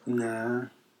 Nah,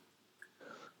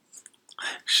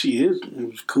 it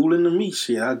was cooling to me.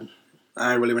 Shit,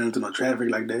 I ain't really ran into no traffic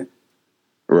like that.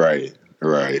 Right.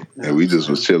 And we just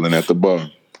was chilling at the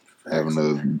bar,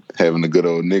 having a good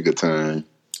old nigga time.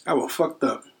 I was fucked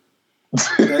up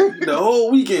the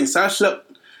whole weekend. So I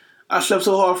slept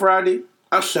so hard Friday.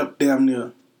 I slept damn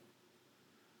near.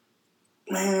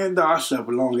 Man, I slept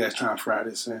a long ass time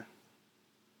Friday, son.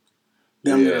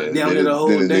 Damn near the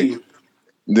whole day.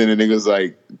 Then the nigga's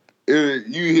like,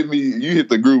 you hit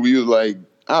the group. He was like,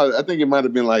 I think it might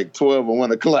have been like 12 or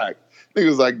 1 o'clock.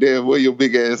 Niggas like, damn, where your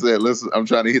big ass at? I'm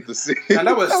trying to hit the city. Now,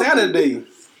 that was Saturday.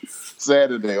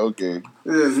 Saturday, okay.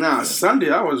 Yeah, Sunday,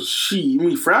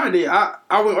 Friday, I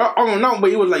don't know, but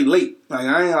it was like late. Like,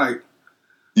 I ain't like.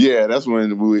 Yeah, that's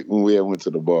when we went to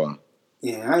the bar.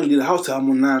 Yeah, I didn't get the house till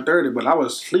almost 9:30, but I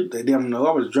was asleep that damn night.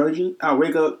 I was drinking. I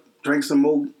wake up, drink some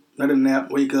more, another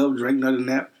nap, wake up, drink another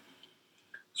nap.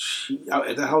 I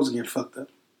at the house getting fucked up.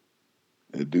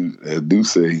 That do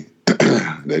say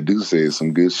it's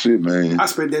some good shit, man. I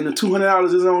spent that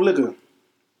 $200 just on liquor.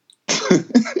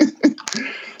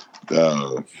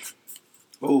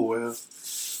 Oh well.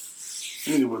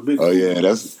 Oh yeah,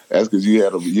 that's because you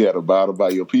had a bottle by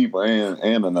your people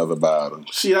and another bottle.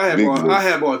 See, I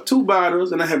had bought 2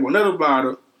 bottles and I had bought another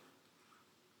bottle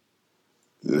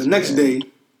the next day.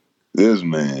 This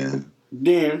man.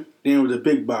 Then with the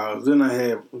big bottles. Then I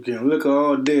had liquor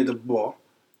all day at the bar.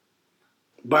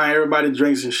 Buying everybody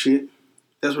drinks and shit.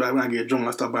 That's when I get drunk.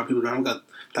 I start buying people drinks. I got to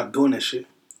stop doing that shit.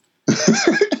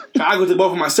 I go to the bar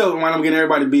for myself and I'm getting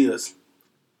everybody beers.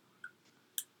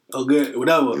 Oh, good,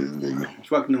 whatever.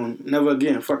 Fuck no, never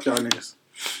again. Fuck y'all niggas.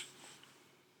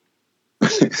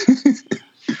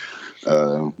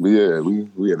 But yeah,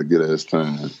 we had a good ass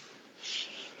time.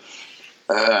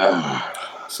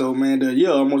 So man, the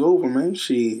year almost over, man.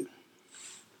 Shit.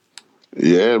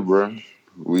 Yeah, bro.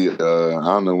 We I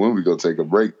don't know when we gonna take a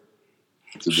break.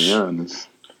 To be honest.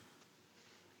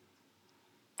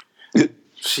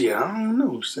 Shit, I don't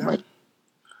know.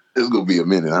 It's gonna be a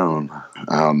minute. I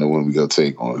don't know when we gonna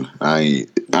take one. I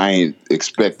ain't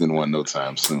expecting one no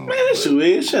time soon. Man, that's you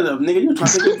is. Shut up, nigga. You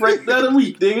trying to take a break the other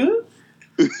week, nigga.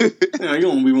 You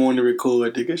don't be wanting to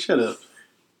record, nigga. Shut up.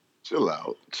 Chill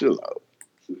out.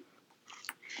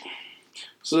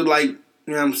 So, like, you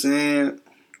know what I'm saying?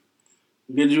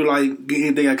 Did you, like, get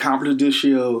anything accomplished this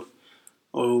year? Or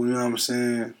you know what I'm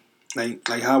saying? Like,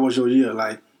 how was your year?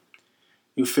 Like,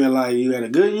 you feel like you had a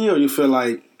good year, or you feel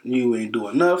like you ain't do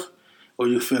enough? Or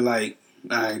you feel like,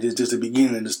 all right, this is just the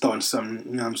beginning to starting something,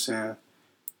 you know what I'm saying?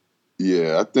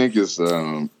 Yeah, I think it's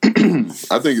I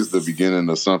think it's the beginning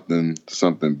of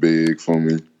something big for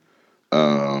me.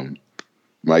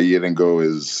 My year didn't go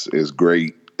as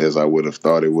great as I would have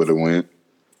thought it would have went,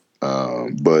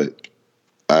 but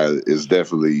it's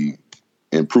definitely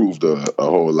improved a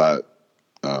whole lot.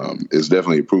 It's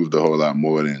definitely improved a whole lot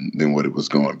more than what it was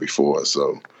going before.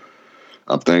 So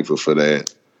I'm thankful for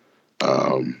that.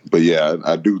 But yeah,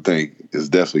 I do think it's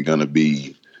definitely going to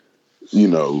be,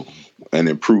 an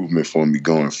improvement for me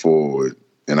going forward.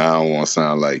 And I don't want to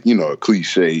sound like, a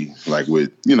cliche, like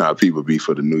with, how people be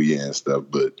for the new year and stuff,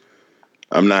 but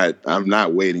I'm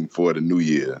not waiting for the new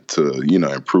year to,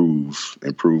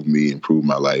 improve me, improve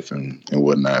my life and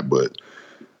whatnot. But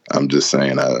I'm just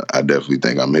saying, I definitely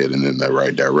think I'm heading in the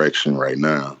right direction right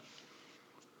now.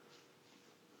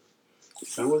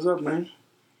 So what's up, man?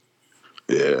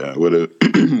 Yeah. What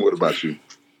about you?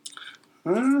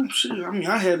 Shit. I mean,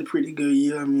 I had a pretty good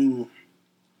year. I mean,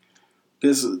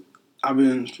 I've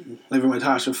been living with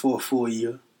Tasha for a full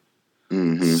year.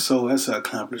 Mm-hmm. So that's an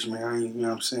accomplishment. You know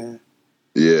what I'm saying?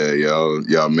 Yeah,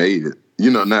 y'all made it.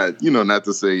 Not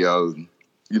to say y'all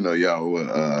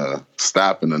were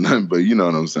stopping or nothing, but you know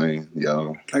what I'm saying,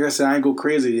 y'all. Like I said, I ain't go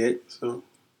crazy yet, so.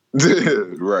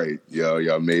 Right,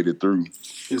 y'all made it through.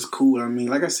 It's cool. I mean,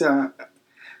 like I said,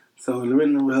 so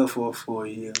living with her for a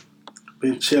year,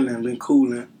 been chilling, been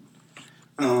cooling.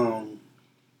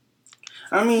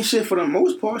 I mean, shit, for the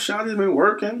most part, Shawty's been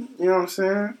working. You know what I'm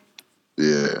saying?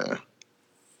 Yeah.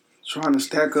 Trying to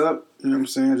stack up. You know what I'm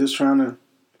saying? Just trying to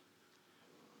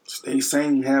stay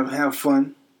sane, have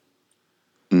fun.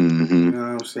 Mm-hmm. You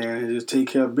know what I'm saying? And just take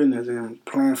care of business and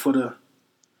plan for the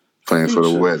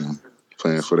wedding.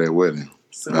 Plan for that wedding.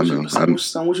 So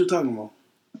what you talking about?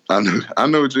 I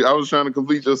know what I was trying to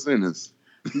complete your sentence.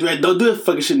 Don't do that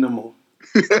fucking shit no more.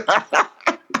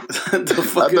 I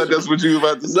thought that's what you were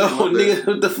about to say. No, nigga,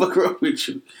 what the fuck wrong with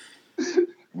you?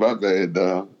 My bad,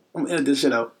 dog. I'm gonna edit this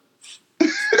shit out.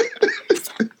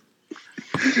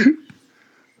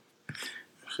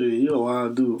 Shit, you a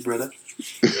wild dude, brother.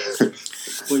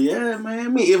 Well, yeah, man. I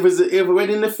mean, if it's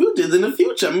already in the future, it's in the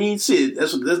future. I mean, shit.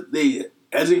 That's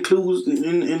as includes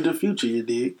in the future. You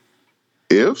dig?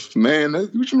 If, man,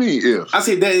 what you mean if? I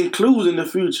say that includes in the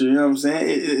future. You know what I'm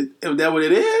saying? If that what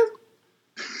it is.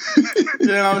 You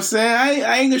know what I'm saying?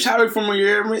 I ain't gonna shout it from a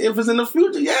year. I mean, if it's in the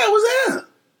future, yeah, it was there.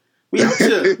 We out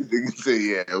here. You can say,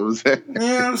 yeah, it was there. You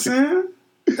know what I'm saying?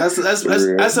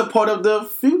 That's a part of the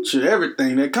future.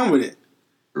 Everything that come with it.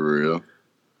 Real.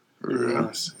 You know what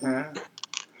I'm saying?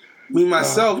 Me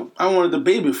myself, I wanted the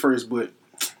baby first, but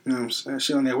you know what I'm saying?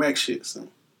 She on that whack shit, so.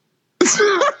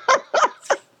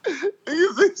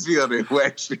 You think she on that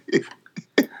whack shit?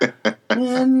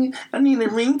 Man, I need a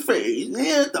ring first.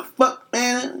 Yeah, what the fuck,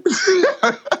 man?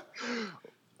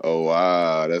 Oh,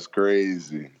 wow. That's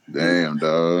crazy. Damn,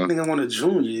 dog. I think I want a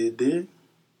junior, dude.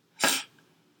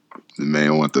 The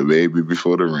man want the baby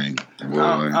before the ring.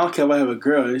 I don't care if I have a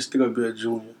girl. It's still gonna be a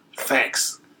junior.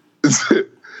 Facts.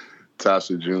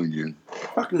 Tasha Jr.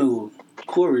 Fuck no.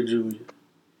 Corey Jr.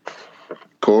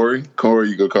 Corey,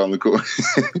 you gonna call him Corey?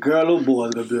 Girl or boy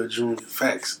is gonna be a junior.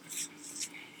 Facts.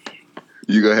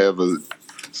 You gonna have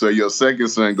so your second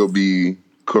son gonna be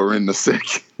Corinne the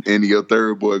second, and your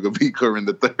third boy gonna be Corinne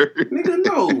the third. Nigga,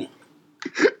 no.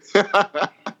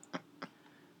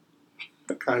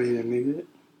 Fuck out of here, nigga.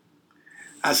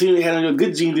 I seen you had on your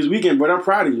good jeans this weekend, but I'm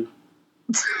proud of you.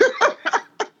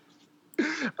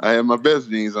 I had my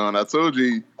best jeans on. I told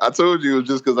you it was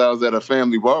just because I was at a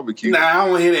family barbecue. Nah, I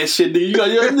don't want to hear that shit,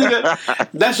 nigga. Nigga,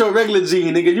 that's your regular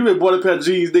jean, nigga. You been bought a pair of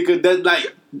jeans, nigga. That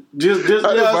like just you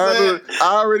know what I'm saying?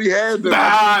 I already had them.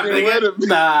 Nah,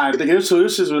 nigga. So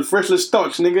this shit was freshly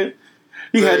starched, nigga.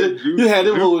 You had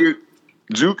them hoes.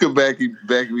 Juke can back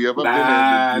me up.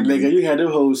 Nah, nigga, you had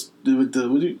them hoes with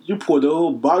you poured the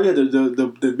whole bottle. You had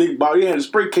the big bottle. You had the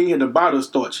spray can. You had the bottle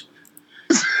starch.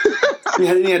 You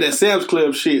had that Sam's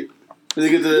Club shit. You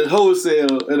get the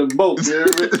wholesale at a boat. You know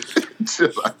what I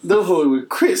mean? Those hoes were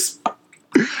crisp.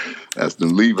 That's the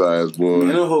Levi's, boy.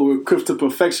 Man, those hoes were crisp to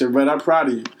perfection, but I'm proud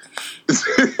of you.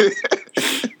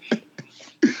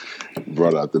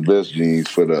 brought out the best jeans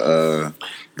for the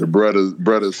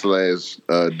brothers slash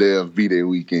Dev B-Day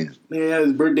weekend. Man, had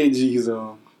his birthday G's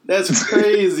on. That's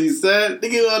crazy, son.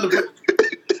 Nigga on the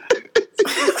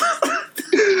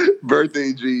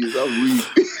birthday G's. I'm weak.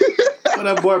 Oh,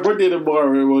 that boy birthday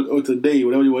tomorrow or today,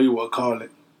 whatever you want to call it.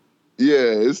 Yeah,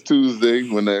 it's Tuesday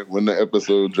when the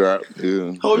episode dropped.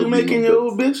 Yeah. How you making your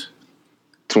old bitch?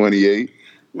 28.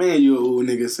 Man, you an old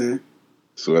nigga, son.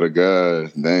 Swear to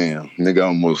God, damn, nigga,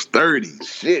 almost 30.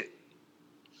 Shit.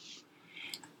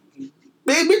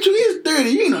 Man, bitch, you is 30.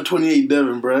 You ain't no 28,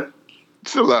 Devin, bruh.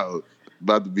 Chill out.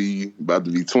 About to be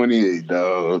 28,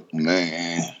 dog.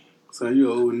 Man. So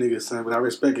you an old nigga, son, but I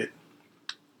respect it.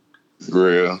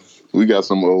 Real. We got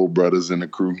some old brothers in the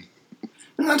crew.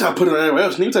 I'm not trying to put it on everyone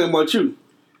else. Nigga talking about you.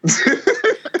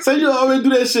 So you always do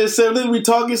that shit, son. Then we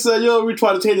talking, son. You always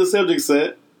try to change the subject,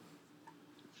 son.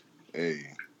 Hey.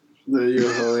 You're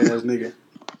a whole ass nigga.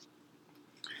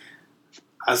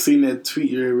 I seen that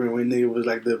tweet earlier when nigga was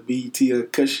like the BET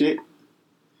Uncut shit.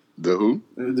 The who?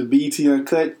 The BET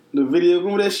Uncut, the video.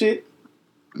 Remember that shit?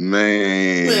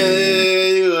 Man.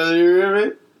 You remember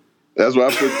it? That's why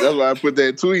I put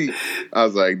that tweet. I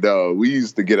was like, dog, we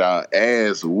used to get our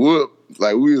ass whooped.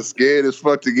 Like, we were scared as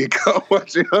fuck to get caught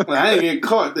watching. I ain't get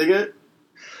caught, nigga.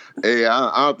 Hey,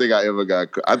 I don't think I ever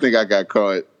got caught. I think I got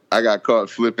caught. I got caught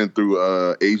flipping through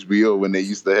HBO when they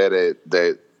used to have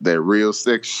that real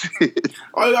sex shit.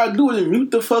 All you gotta do is mute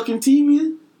the fucking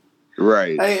TV.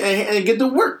 Right. And get to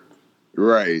work.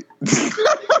 Right.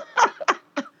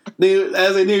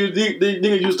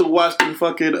 Niggas used to watch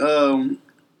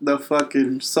the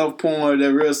fucking soft porn,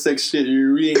 that real sex shit.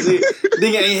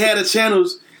 Nigga ain't had the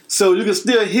channels, so you can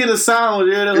still hear the sound.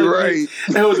 Right.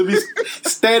 That was to be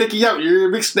staticky out. You're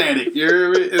big static.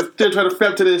 You're still trying to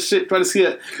flap to that shit, trying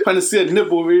to see a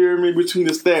nipple. Between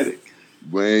the static.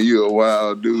 Man, you a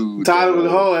wild dude. Tired of the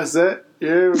whole ass that.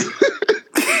 Yeah.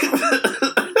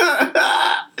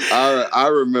 I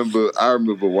remember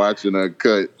watching her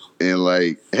cut and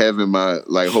like having my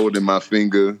holding my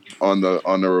finger on the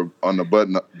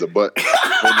button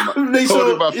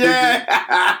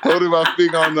holding my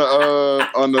finger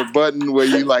on the button where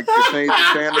you like to change the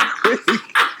channel.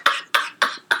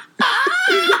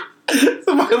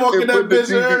 Somebody walking that bitch,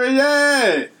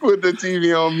 yeah. Put the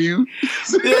TV on mute.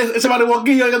 Yeah, somebody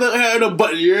walking, you got the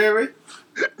button, you hear me?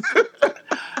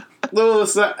 No,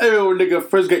 son, every nigga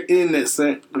first got internet,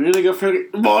 son. When you nigga first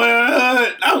get, boy,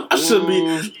 I should be.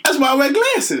 That's why I wear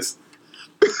glasses.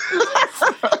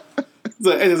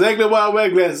 So that's exactly why I wear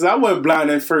glasses. I wasn't blind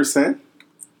at first, son.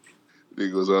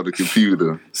 Nigga was on the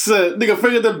computer. So nigga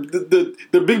figured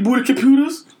the big booty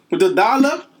computers with the dial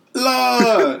up,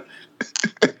 Lord.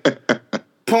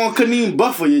 Porn couldn't even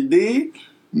buffer, you dig?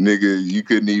 Nigga, you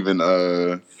couldn't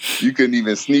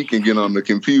even sneak and get on the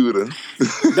computer.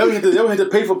 They would have to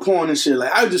pay for porn and shit.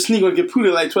 Like I would just sneak on the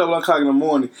computer like 12 o'clock in the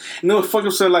morning. You know what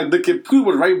fucking said? Like the computer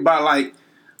was right by like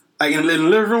in the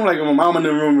living room, like where my mom in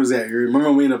the room was at. You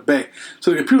remember we in the back.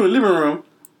 So the computer in the living room.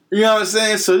 You know what I'm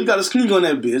saying? So you got to sneak on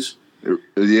that bitch.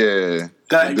 Yeah.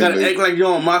 Gotta act like you're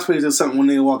on MySpace or something when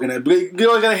they walk in there. You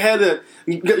gotta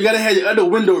have your other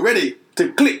window ready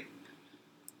to click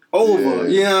over.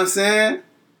 Yeah. You know what I'm saying?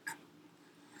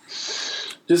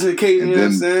 Just in case, you know what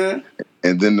I'm saying?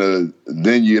 And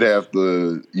then you'd have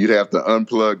to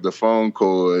unplug the phone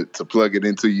cord to plug it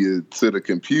to the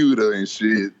computer and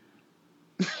shit.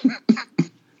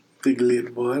 Big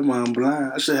lip boy, that man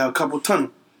blind. I should have a couple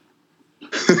tunnels.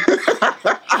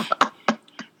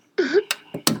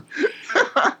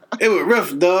 It was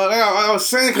rough, dog. I was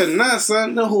saying, cause now,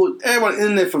 son, everybody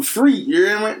in there for free. You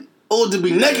hear me? Old to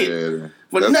be naked, yeah,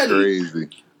 but that's nothing. Crazy.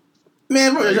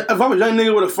 Man, if I was a young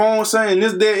nigga with a phone saying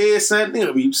this dead is son,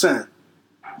 nigga be saying.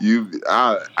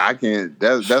 I can't.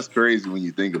 That's crazy when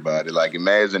you think about it. Like,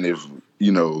 imagine if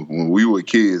when we were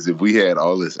kids, if we had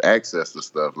all this access to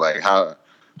stuff, like how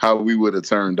we would have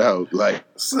turned out. Like,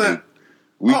 son,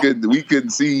 we couldn't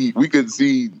see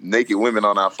naked women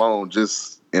on our phone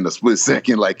just in a split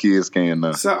second like kids can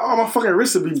now. So all my fucking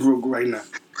wrists would be broke right now.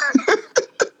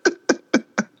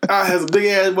 I has a big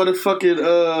ass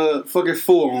motherfucking fucking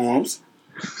forearms.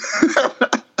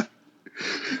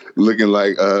 looking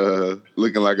like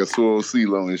a swole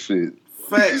CeeLo and shit.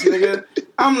 Facts, nigga.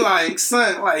 I'm like,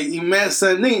 son, like you mad,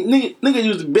 son. Nigga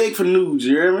used to beg for nudes,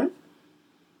 you hear me?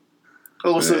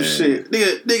 Oh, some shit.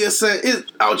 Nigga said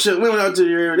it's out here, women out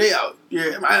there, they out.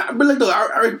 Yeah, but look though,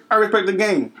 I respect the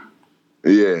game.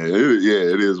 Yeah,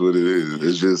 it is what it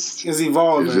is. It's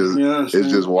evolving. It's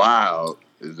just wild.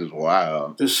 It's just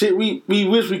wild. The shit we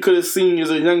wish we could have seen as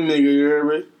a young nigga, you hear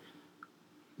me?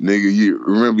 Nigga, you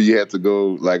remember you had to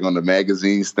go like on the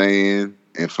magazine stand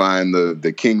and find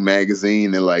the King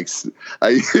magazine and like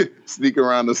I sneak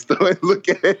around the store and look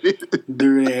at it.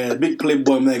 Dirty ass, big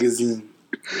Playboy magazine.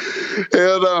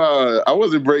 Hell no, I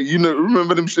wasn't breaking. You know,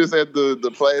 remember them shits had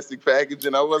the plastic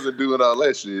packaging? I wasn't doing all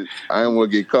that shit. I didn't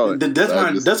want to get caught.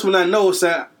 That's when I know,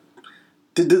 son.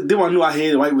 Then I knew I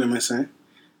hated white women, son.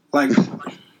 Like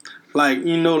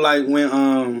you know, like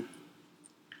when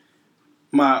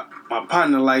my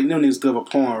partner, like, them niggas still have a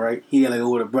porn, right? He had like an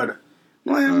older brother.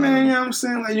 I'm like, man, you know what I'm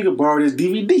saying? Like, you could borrow this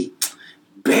DVD.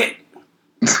 Bet.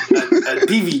 a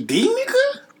DVD,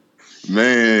 nigga?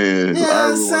 Man, you know I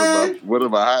remember one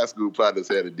of my high school partners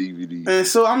had a DVD. And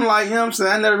so I'm like, you know what I'm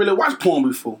saying? I never really watched porn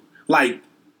before. Like,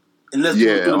 unless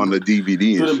on the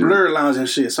DVD and shit. The blur lounge and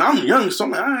shit. So I'm young, so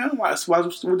I'm like, all right, watch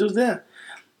what was there.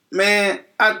 Man,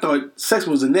 I thought sex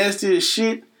was the nastiest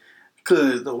shit.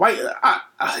 Cause the white, I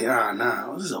said,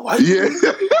 nah, this is a white. Yeah.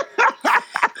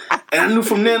 And I knew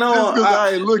from then on. Because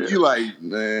I ain't look, you like,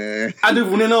 man. I knew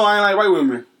from then on I ain't like white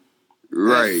women.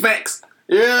 Right. That's facts.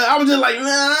 Yeah, I was just like, man,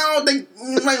 I don't think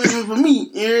white women for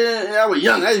me. Yeah, I was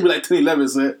young. I used to be like 10, 11,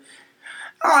 so.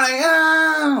 I'm like,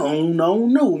 I don't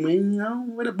know, man. You know,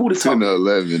 where the booty talk. 10 or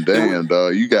 11, damn,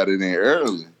 dog. You got it in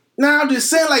early. Nah, I'm just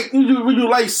saying, like, when you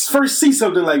like first see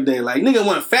something like that, like, nigga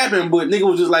wasn't fapping, but nigga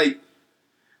was just like,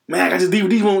 man, I got this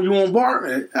DVD, you want borrow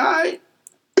it? All right.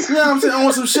 You know what I'm saying? I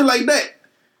want some shit like that.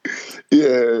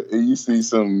 Yeah, and you see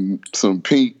some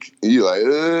pink, and you like,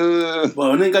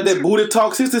 Well, nigga got that booty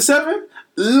talk 67?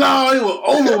 Lord, it was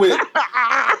over with.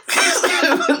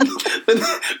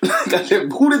 Got that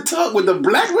booty talk with the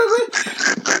black women?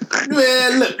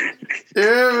 Man, look. You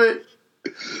hear me?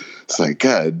 It's like,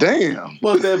 god damn.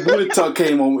 Well, that booty talk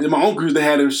came on. My uncle used to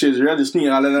have them shits. I just sneak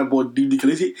out of that boy DVD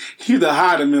because he used to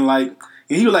hide them in like,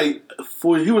 and he was like,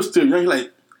 he was still young, he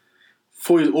like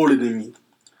 4 years older than me.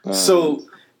 So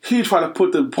he tried to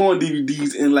put the porn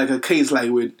DVDs in like a case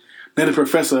like with Nutty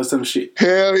Professor or some shit.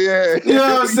 Hell yeah. You know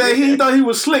what I'm saying? He thought he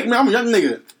was slick, man. I'm a young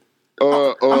nigga.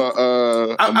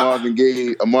 A Marvin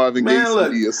Gaye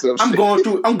CD or some shit.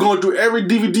 I'm going through every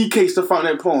DVD case to find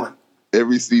that porn.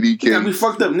 Every CD case. You got me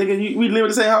fucked up, nigga. We live in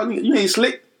the same house. You ain't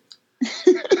slick.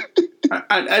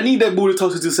 I need that booty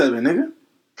talk 67, nigga.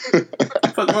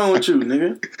 Fuck wrong with you,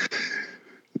 nigga?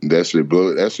 That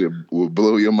shit will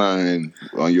blow your mind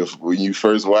when you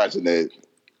first watching that.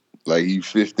 Like you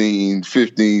 15,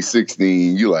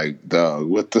 16, you like, dog,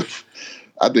 what the?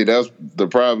 I think that was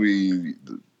probably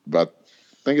about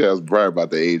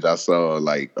the age I saw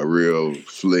like a real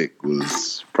flick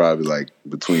was probably like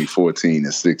between 14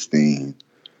 and 16.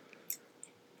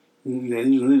 Yeah,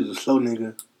 he was a slow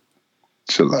nigga.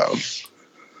 Chill out.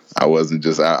 I wasn't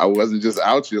just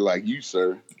out here like you,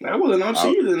 sir. I wasn't out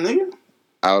here, nigga.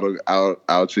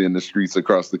 Out here in the streets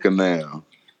across the canal.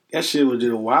 That shit was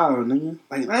just wild, nigga.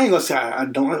 Like, I ain't gonna say I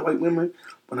don't like white women,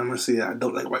 but I'm gonna say I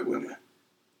don't like white women.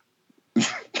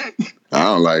 I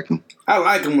don't like them. I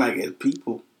like them like as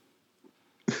people.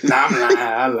 Nah, I'm lying.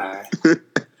 I lie.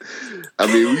 I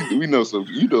mean, we know some.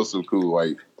 You know some cool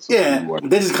white. Yeah, cool white.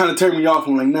 They just kind of turned me off.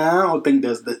 I'm like, nah, I don't think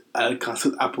that's the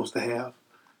concept I'm supposed to have.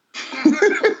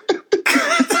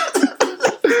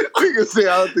 Nigga say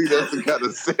I don't think that's the kind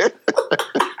of set.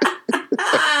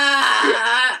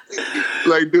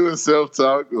 Like doing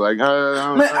self-talk, like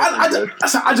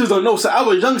I just don't know. So I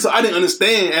was young, so I didn't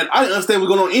understand, and I didn't understand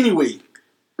what's going on anyway.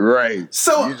 Right.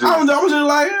 So I was just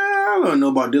like, I don't know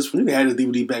about this one. You can have this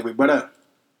DVD back, brother.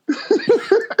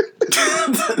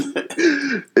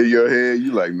 In your head,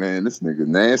 you like, man, this nigga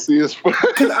nasty as fuck.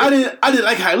 Cause I didn't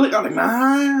like how it looked. I was like,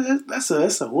 nah,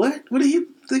 that's a what? What are you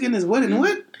thinking? Is what and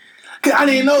what? Cause I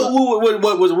didn't know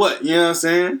what was what. You know what I'm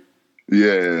saying?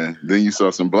 Yeah. Then you saw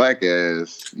some black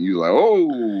ass. You like,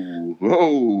 oh,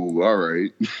 all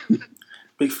right.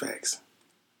 Big facts.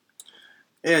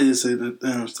 Yeah, just say, you know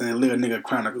what I'm saying, Little Nigga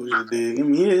Chronicles, you dig? I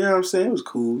mean, yeah, you know what I'm saying? It was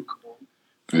cool.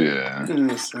 Yeah. You know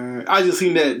what I'm saying? I just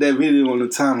seen that video on the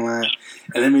timeline,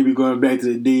 and then maybe going back to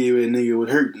the day where a nigga was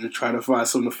hurting and try to find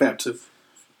something to fap to.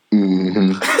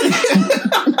 Mm-hmm.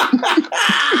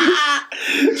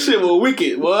 Shit was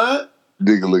wicked, what?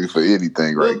 Nigga looking for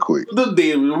anything right quick. The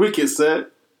day was wicked, son.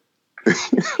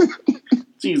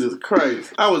 Jesus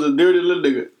Christ. I was a dirty little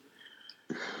nigga.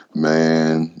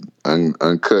 Man,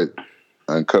 Uncut.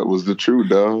 Uncut was the truth,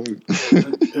 dog.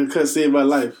 Uncut saved my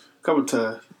life a couple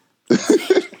times.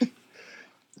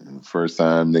 First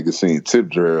time nigga seen Tip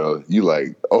Drill, you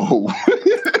like, oh.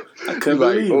 I couldn't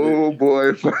believe it. Oh,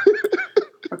 boy.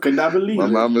 I could not believe it. My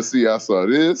mama see I saw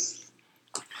this.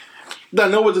 I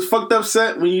know what the fucked up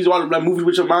set when you watch like movies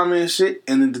with your mama and shit,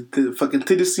 and then the fucking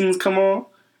titty scenes come on.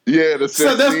 Yeah, the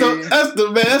sex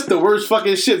that's the worst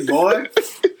fucking shit, boy.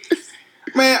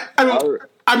 Man,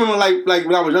 I remember like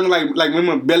when I was younger, like when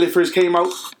my belly first came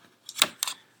out.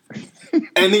 And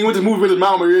then he went to the movie with his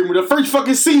mama. The first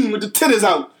fucking scene with the titties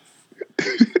out.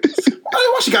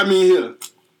 Why she got me in here?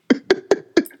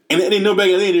 And they know back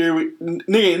then,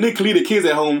 nigga can leave the kids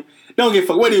at home. They don't give a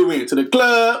fuck where they went. To the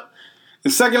club, the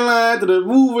second line, to the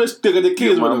movie, still got the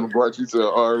kids with them. Your mama brought you to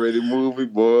an R-rated movie,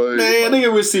 boy. Man,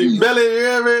 nigga would see belly, you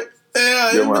hear me?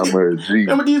 Yeah, your mama a G.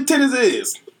 How much these titties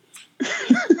is?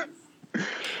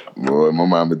 Boy, my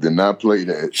mama did not play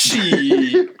that.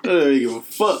 Shit. I don't give a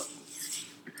fuck.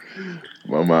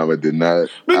 My mama did not.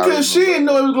 Because she didn't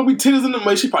know it was going to be titties in the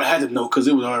movie. She probably had to know because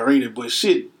it was R-rated, but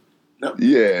shit. No.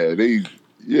 Yeah,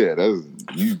 that's,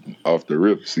 you off the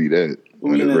rip see that.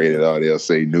 When it's rated R, they'll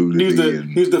say nudity.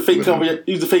 Use the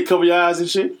fake cover your eyes and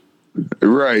shit.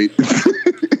 Right.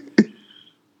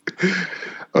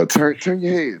 Turn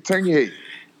your head. Turn your head.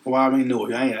 Well, I mean, no,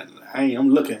 I'm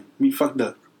looking. Me fucked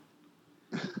up.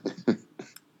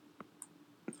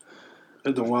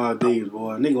 That's the wild days,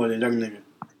 boy. Nigga on that young nigga.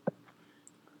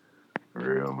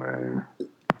 Real, man.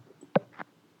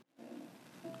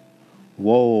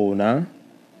 Whoa, nah.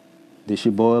 This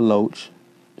your boy Loach.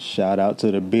 Shout out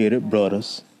to the Bearded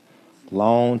Brothers.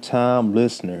 Long time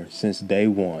listener since day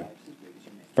one.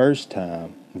 First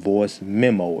time voice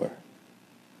memoer.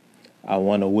 I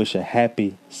want to wish a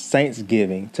happy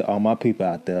Saintsgiving to all my people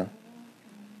out there.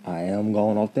 I am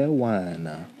going off that wine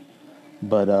now.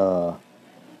 But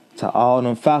to all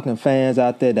them Falcon fans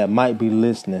out there that might be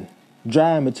listening,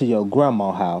 drive me to your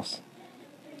grandma's house.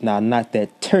 Now knock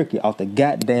that turkey off the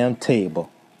goddamn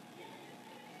table.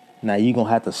 Now you gonna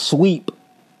have to sweep.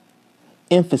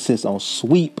 Emphasis on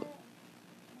sweep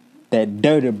that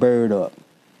dirty bird up.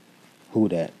 Who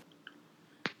that?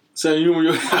 So you were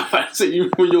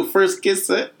your first kiss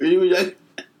set?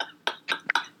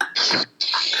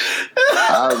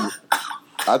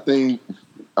 I think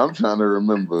I'm trying to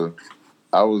remember.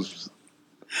 I was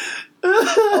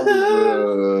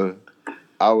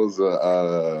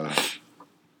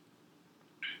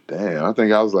damn, I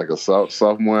think I was like a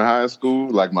sophomore in high school,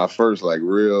 like my first like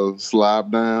real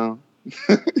slob down.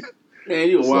 Man,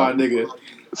 you a wild nigga.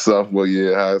 Sophomore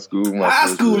year high school.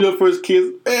 High school, your first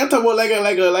kiss. Man, I'm talking about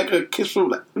like a kiss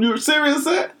from. You were serious,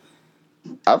 sir?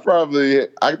 I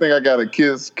think I got a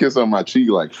kiss on my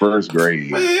cheek like first grade.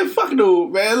 Man, fuck no,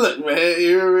 man. Look, man,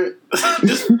 you hear me?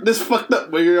 This fucked up,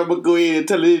 but I'm gonna go ahead and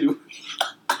tell you.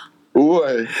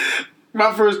 What?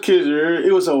 My first kiss,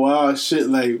 it was a wild shit.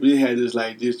 Like we had this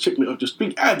chick up the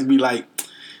street. I had to be like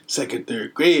second,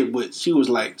 third grade, but she was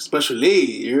like special ed.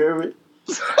 You hear me?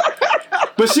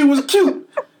 But she was cute.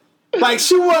 Like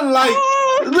she wasn't like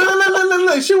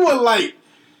look. She wasn't like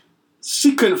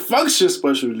she couldn't function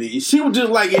specially. She was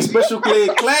just like in special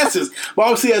ed classes. But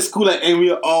obviously at school, and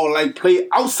we all like play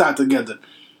outside together.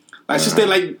 Like she stayed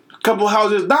like a couple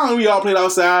houses down. We all played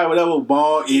outside, whatever,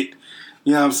 ball, it.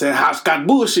 You know what I'm saying? Hopscotch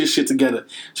bullshit shit together.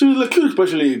 She was a little cute,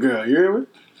 especially a girl. You hear me?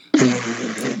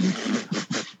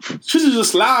 She was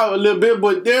just loud a little bit,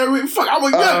 but fuck, I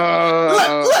was young.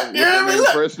 Look, you hear me?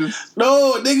 Look. Precious?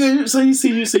 No, nigga. So you say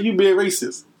you being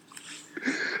racist.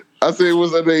 I said,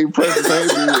 was her name Precious? I ain't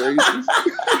being racist.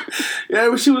 Yeah,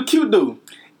 but she was cute though.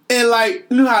 And like,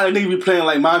 you know how the nigga be playing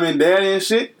like mom and daddy and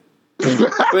shit?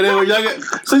 When they were younger.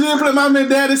 So you didn't play mom and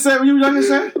daddy set when you were younger,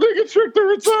 son? Nigga tricked the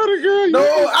retarded girl. No,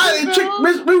 I didn't trick.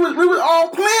 Bitch, we was all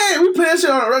playing. We playing shit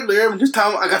on a regular. This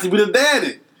time I got to be the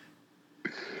daddy.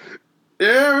 You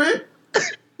hear me?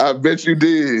 I bet you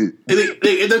did. And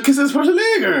they kissing this person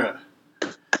leg, girl.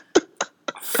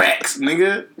 Facts,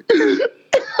 nigga.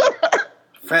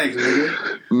 Facts,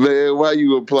 nigga. Man, why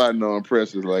you plotting on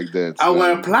Precious like that? I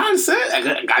wasn't plotting, son.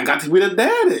 I got to be the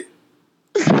daddy.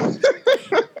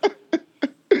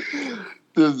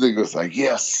 This nigga was like,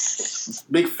 yes.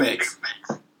 Big facts.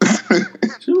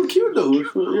 She was cute though. You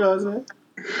know what I'm saying?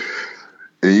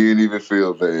 And you didn't even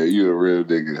feel bad. You a real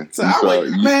nigga. So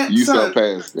you saw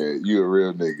past that. You a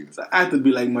real nigga. So I have to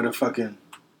be like motherfucking,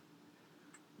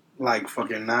 like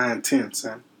fucking 9, 10,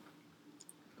 son.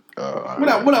 What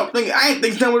up? Nigga, I ain't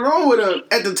think nothing was wrong with her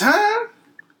at the time.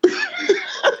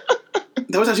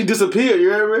 That was how she disappeared.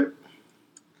 You heard me?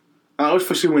 I was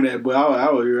for she went at, but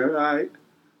I was all right.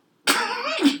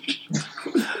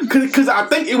 Cause I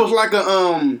think it was like a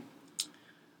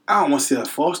I don't want to say a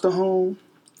foster home.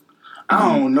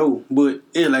 I don't know, but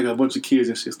it's like a bunch of kids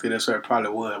and shit. That's what it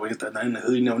probably was. But it's in the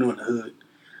hood. You never knew in the hood.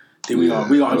 Then we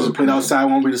all just played outside.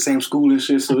 We won't be the same school and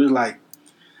shit. So it's like,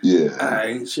 yeah,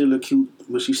 alright, she look cute,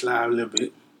 but she slide a little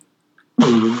bit.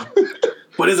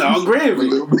 But it's all gravy.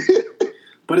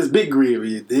 But it's big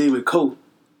gravy. They with Coke.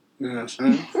 You know what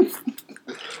I'm saying?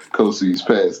 Coke sees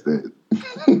past that.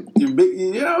 You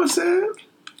know what I'm saying?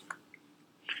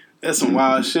 That's some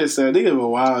wild shit, son. Niggas were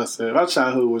wild, son. My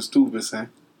childhood was stupid, son.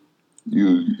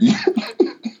 You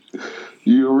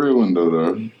a real one,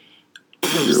 though.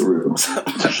 You're real.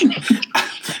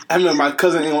 I remember my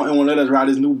cousin ain't want to let us ride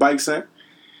his new bike, son.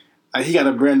 Like, he got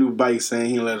a brand new bike, son.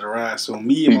 He didn't let us ride. So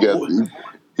me and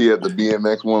he had the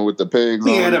BMX one with the pegs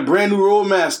on. He had a brand new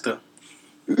Roadmaster.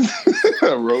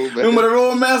 Roadmaster. Remember the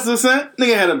Roadmaster, son?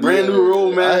 Nigga had a brand new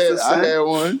Roadmaster, son. I had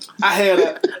one. I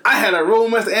had a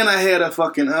Roadmaster and I had a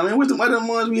fucking. I mean, what the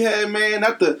ones we had, man?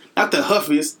 Not the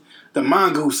Huffies, the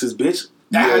Mongooses, bitch.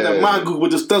 I had the Mongoose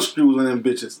with the stuff screws on them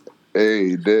bitches.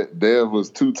 Hey, Dev was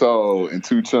too tall and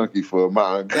too chunky for a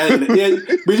mongoose. Yeah,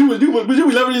 but you was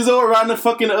 11 years old riding the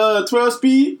fucking 12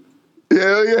 speed.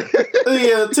 Yeah.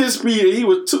 Yeah, 10 speed. And he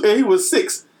was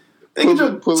 6. They get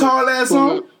your tall ass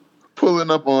on.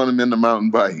 Pulling up on him in the mountain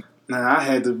bike. Nah, I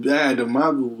had the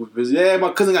mongoose. Yeah,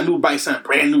 my cousin got a new bike, son.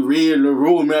 Brand new red, little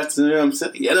Roadmaster. You know what I'm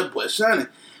saying? Yeah, that boy shining.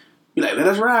 You like, let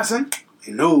us ride, son?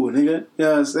 No, nigga. You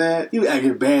know what I'm saying? You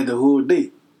acting bad the whole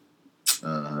day.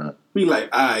 We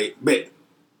like, alright, bet.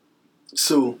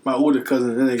 So, my older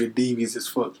cousin, that nigga devious as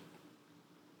fuck.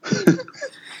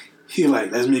 He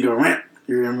like, let's make a ramp.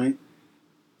 You know what I mean?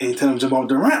 And tell him to jump off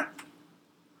the ramp.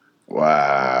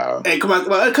 Wow. And come on,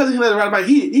 my cousin, he let him ride a bike.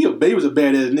 He was a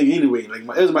badass nigga anyway. Like,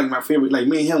 it was like my favorite. Like,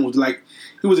 me and him was like,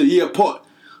 he was a year apart.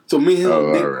 So, me and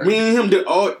him did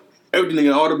everything,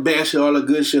 nigga, all the bad shit, all the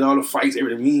good shit, all the fights,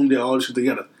 everything. Me and him did all the shit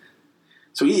together.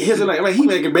 So, he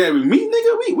making bad with me,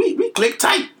 nigga. We click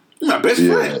tight. He my best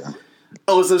friend.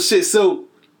 Oh, some shit. So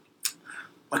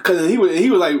my cousin, he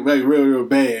was like real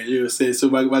bad. You know what I'm saying? So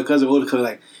my cousin, older cousin,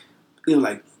 like, he was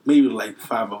like, maybe like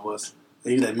 5 of us.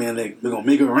 And he's like, man, like, we're gonna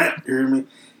make a ramp. You hear me?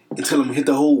 And tell him to hit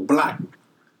the whole block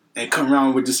and come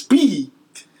around with the speed,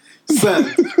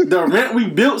 son. The ramp we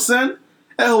built, son,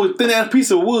 that whole thin ass piece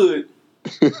of wood.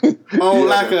 On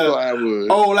like a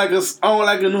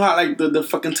the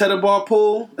fucking tetherball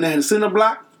pole, and they had a cinder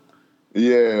block.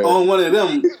 Yeah. On one of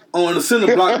them, on the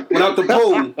cinder block without the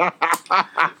pole.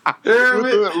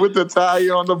 With the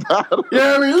tire on the bottom.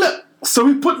 Yeah, I mean, look. So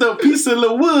we put the piece of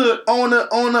the wood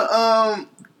on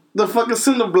the fucking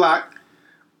cinder block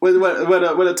where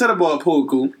the tetherball pole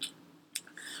go.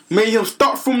 Made him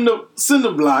start from the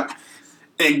cinder block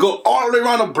and go all the way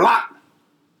around the block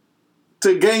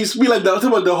to gain speed, like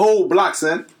the whole block,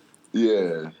 son.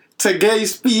 Yeah. To gain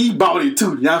speed, he bought it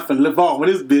too. Y'all finna live off with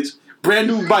this bitch. Brand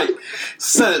new bike.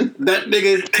 Son, that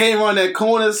nigga came on that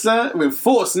corner, son, with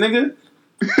force, nigga.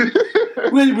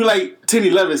 We'd be like 10,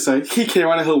 11, son. He came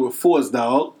around the hill with force,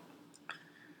 dog.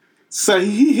 So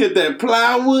he hit that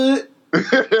plywood.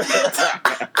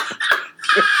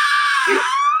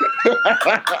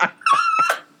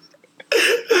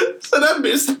 So that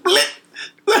bitch split.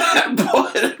 That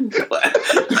boy.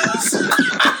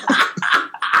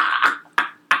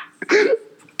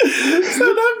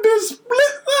 So that bitch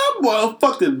split. That boy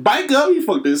fucked his bike up. He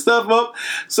fucked his stuff up.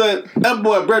 So that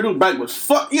boy brand new bike was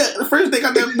fucked. Yeah, the first thing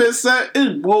I got that bitch said,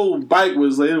 his whole bike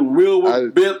was like real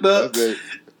built up.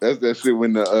 That's that shit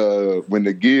when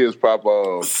the gears pop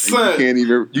off. Son, you can't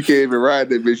even ride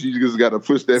that bitch. You just gotta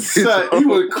push that bitch. Son, he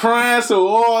was crying so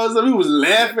hard. So he was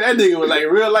laughing. That nigga was like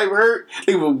real life hurt.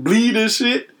 He was bleeding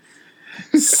shit.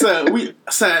 Son,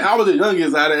 I was the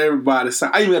youngest out of everybody. Son,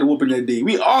 I even got a whooping that day.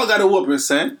 We all got a whooping,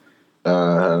 son.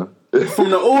 From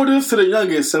the oldest to the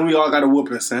youngest, son, we all got a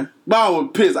whooping, son. But I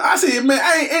was pissed. I said, man,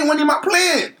 I ain't one in my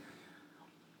plan.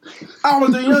 I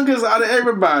was the youngest out of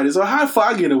everybody. So how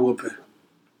far I get a whooping?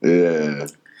 Yeah.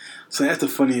 So that's the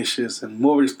funniest shit. And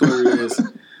more of the story is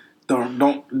don't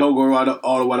go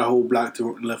all the way the whole block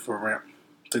to left for a ramp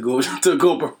to go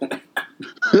bro.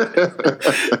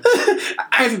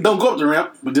 I ain't don't go up the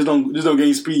ramp, but just don't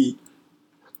gain speed.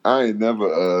 I ain't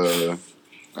never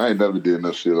did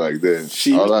no shit like that.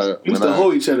 Shit, we used to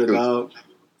hold each other, dog.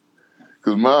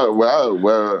 Cause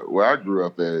where I grew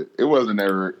up at, it wasn't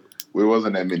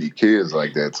that many kids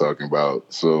like that talking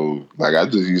about. So like I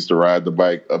just used to ride the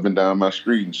bike up and down my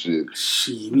street and shit.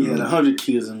 Shit, we had 100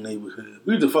 kids in the neighborhood.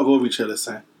 We used to fuck over each other,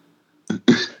 son.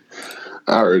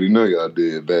 I already know y'all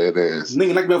did, badass.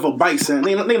 Nigga knocked me off a bike, son.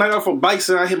 Nigga knocked me off a bike,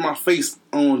 son. I hit my face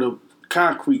on the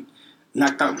concrete.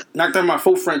 Knocked out my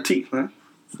 4 front teeth, man.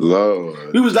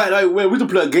 Lord. We was like we used to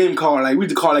play a game called we used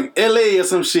to call like LA or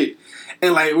some shit.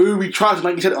 And like we would be trying to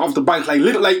knock each other off the bike,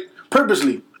 like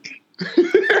purposely.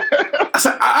 I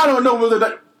said, I don't know whether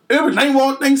that it was name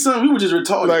one thing, son. We were just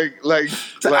retarded.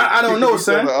 I don't know,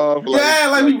 son.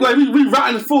 We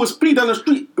riding full speed down the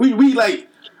street. We like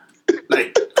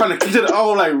trying to kick it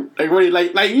all like ready,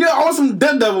 like on some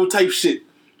Daredevil type shit.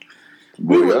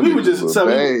 We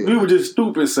were just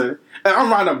stupid, son. And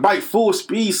I'm riding a bike full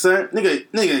speed, son.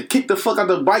 Nigga, kick the fuck out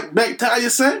the bike back tire,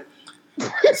 son.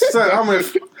 Son, I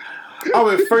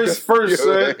went first,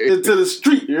 son, into the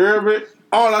street. You hear me?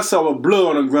 All I saw was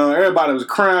blood on the ground. Everybody was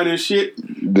crying and shit.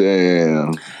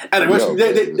 Damn. And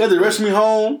they had to rush me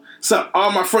home. So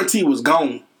all my front teeth was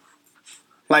gone.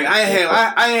 Like I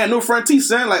ain't had no front teeth,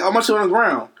 son. Like all my shit on the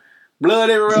ground. Blood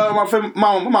everywhere.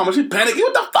 My mama, she panicked.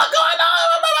 What the fuck going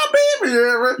on? My baby, you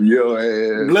hear me? Yo,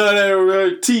 ass. Blood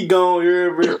everywhere. Teeth gone, you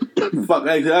hear me? Fuck,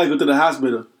 I had to go to the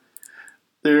hospital.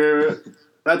 You hear me?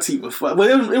 That teeth was fucked. But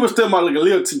it was still my like a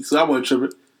little teeth, so I wasn't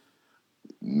tripping.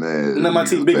 Man. And then my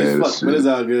teeth big as fuck, shit. But it's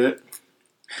all good.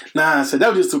 Nah, I said that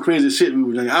was just some crazy shit we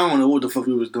were doing. I don't know what the fuck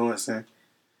we was doing, son.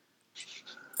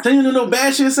 Tell you no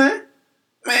bad shit, son?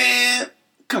 Man,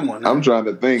 come on. Now. I'm trying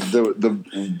to think.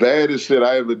 The baddest shit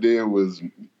I ever did was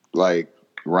like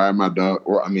ride my bike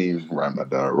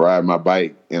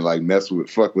and like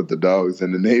fuck with the dogs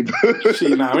in the neighborhood.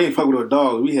 Shit, nah, we ain't fuck with no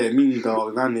dogs. We had mean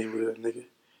dogs in our neighborhood, nigga.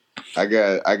 I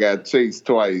got chased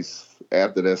twice.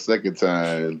 After that second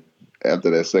time, I had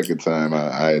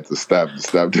to stop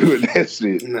doing that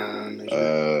shit. Nah,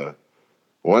 nigga.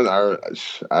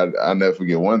 I never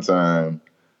forget one time.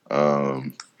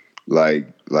 Like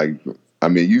I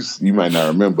mean, you might not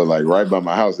remember. Like right by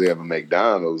my house, they have a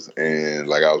McDonald's, and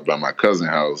like I was by my cousin's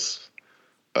house,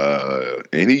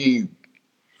 and he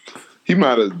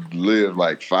might have lived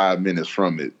like 5 minutes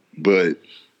from it, but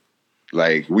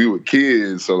like we were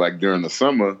kids, so like during the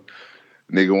summer.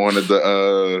 Nigga wanted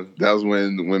that was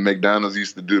when McDonald's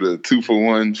used to do the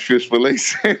 2-for-1 fish fillet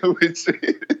sandwich.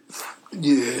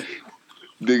 Yeah.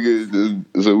 Nigga,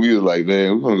 so we was like,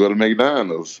 man, we're gonna go to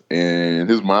McDonald's. And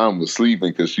his mom was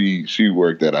sleeping because she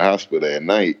worked at a hospital at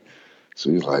night.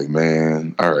 So he's like,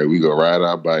 man, all right, we go ride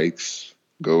our bikes,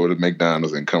 go to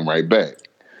McDonald's and come right back.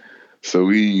 So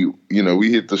we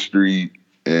hit the street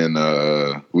and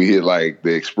we hit like the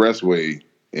expressway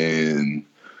and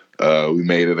we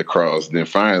made it across. Then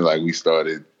finally, like, we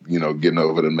started, getting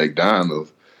over to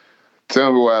McDonald's.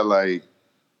 Tell me why,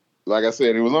 like I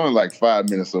said, it was only like 5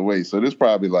 minutes away. So this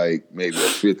probably like maybe a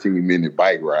 15-minute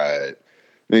bike ride.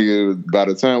 Nigga, by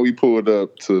the time we pulled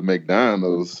up to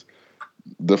McDonald's,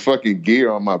 the fucking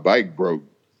gear on my bike broke.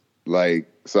 Like,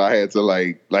 so I had to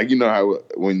like you know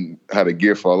how the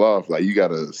gear fall off, like you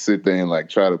gotta sit there and like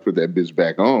try to put that bitch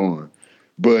back on.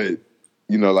 But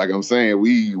like I'm saying,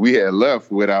 we had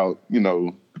left without,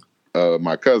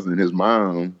 my cousin, his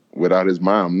mom, without his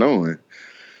mom knowing.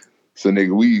 So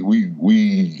nigga,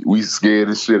 we scared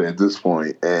as shit at this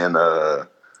point. And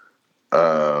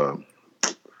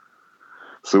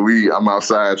so I'm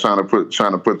outside trying to put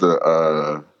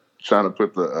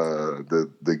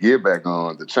the gear back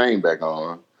on, the chain back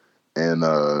on. And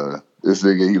this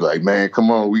nigga, he like, man, come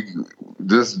on, we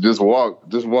just walk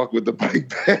with the bike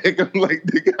back. I'm like,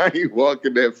 nigga, I ain't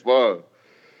walking that far.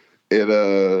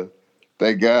 And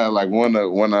that guy, like one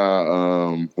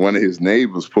of his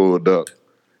neighbors pulled up,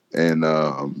 and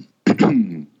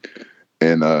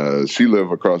she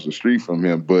lived across the street from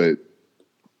him, but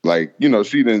like,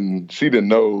 she didn't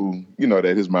know,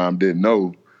 that his mom didn't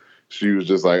know. She was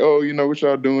just like, oh, what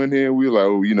y'all doing here? We were like,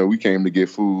 oh, we came to get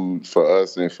food for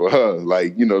us and for her,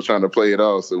 like, trying to play it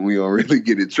off so we don't really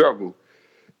get in trouble.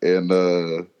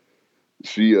 And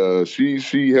she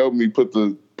helped me put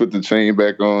the chain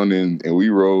back on and we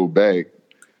rolled back.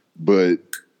 But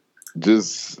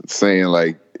just saying,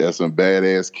 like, that's some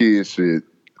badass kid shit,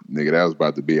 nigga, that was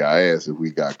about to be our ass if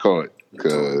we got caught.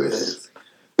 Because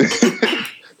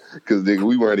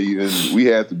nigga, we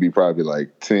had to be probably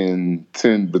like 10,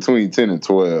 between 10 and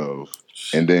 12.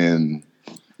 And then,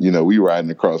 we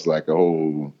riding across like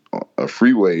a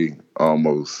freeway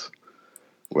almost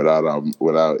without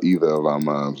either of our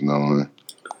moms knowing.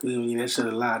 We didn't mean that shit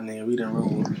a lot, nigga. We done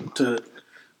rode to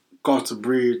cross the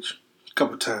bridge a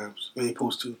couple times. We ain't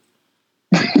supposed to.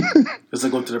 Just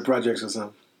like go to the projects or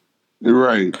something.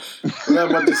 Right. What I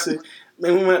was about to say,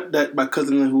 man, we went that my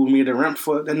cousin who made the ramp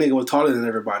for, that nigga was taller than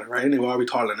everybody, right? That nigga was always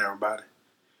taller than everybody.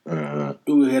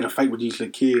 We had a fight with these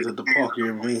little kids at the park, you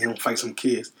hear me? Me and him fight some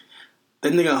kids.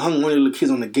 That nigga hung one of the little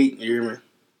kids on the gate, you hear me?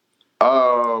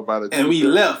 Oh, by the and we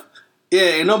left.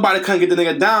 Yeah, and nobody couldn't get the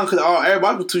nigga down because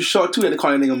everybody was too short too. Had to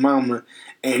call that nigga mama,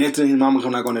 and that's what his mama was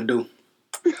not gonna do.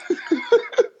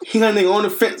 He got that nigga on the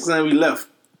fence and we left.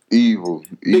 Evil.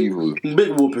 Big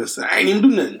whoopings. I ain't even do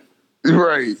nothing.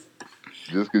 Right.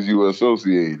 Just because you were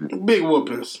associated. Big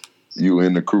whoopings. You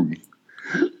in the crew.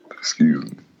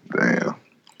 Excuse me. Damn.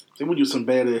 See, we do some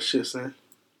badass shit, son.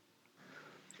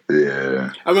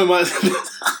 Yeah. I remember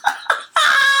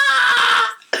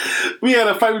we had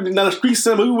a fight with down the street,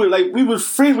 son, but we was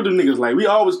friends with them niggas. Like, we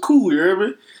always cool, you hear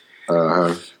me?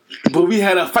 But we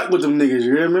had a fight with them niggas,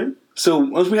 you hear me? So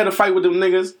once we had a fight with them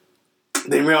niggas,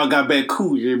 then we all got back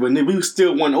cool, yeah. But then we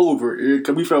still won over, yeah,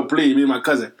 because we felt played, me and my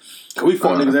cousin. Cause we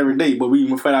fought niggas every day, but we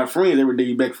fight our friends every day,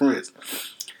 we back friends.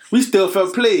 We still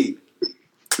felt played.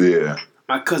 Yeah.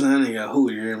 My cousin, that nigga, who,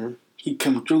 you hear me? He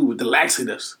come through with the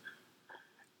laxatives.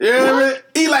 Yeah, man.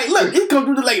 He like, look, he come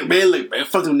through the like, man, look, man,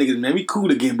 fuck them niggas, man. We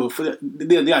cool again, but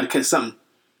they gotta catch something.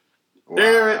 Wow.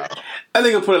 Yeah, that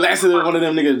nigga put a laxative on one of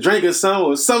them niggas drink or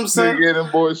something, son. Nigga, them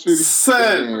boy shitty.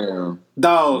 Son. Damn.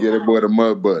 Dog. Get that boy the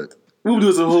mud butt. We would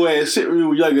do some whole ass shit when we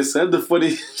were younger, son. The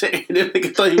funny shit. That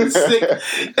nigga thought he was sick.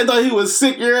 I thought he was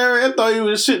sick, you know? I thought he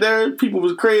was shit there. People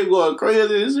was crazy, going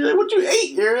crazy. And shit. What you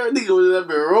ate, you know? Nigga was up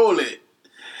and rolling.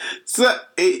 So,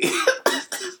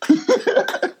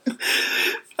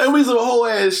 and we some whole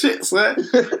ass shit, son.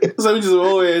 So we just some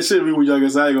whole ass shit when we were younger,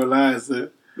 so I ain't gonna lie,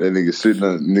 son. That nigga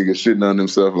shitting on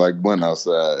himself like bun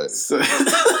outside. So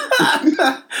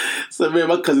man,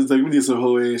 my cousin's like, we did some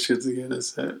whole ass shit together,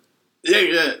 son. Yeah,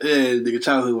 nigga,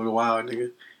 childhood was wild,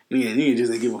 nigga. Nigga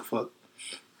just didn't give a fuck.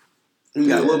 We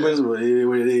got whoopings, but it is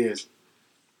what it is.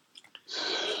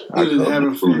 Niggas just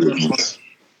having fun.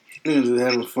 Niggas just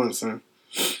having fun, son.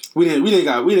 We didn't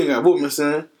got whoopings,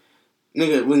 son.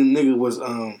 Nigga was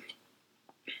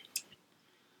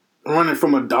running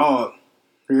from a dog.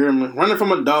 You hear me? Running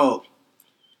from a dog.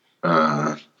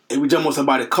 And we jumped on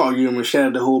somebody's car, you hear me?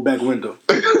 Shattered the whole back window.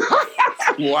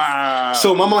 Wow.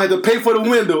 So my mom had to pay for the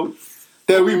window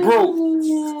that we broke.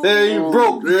 You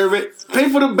hear me? Pay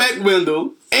for the back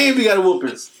window, and we got a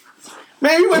whoopings.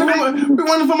 Man, we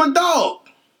running from a dog.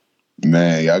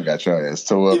 Man, y'all got your ass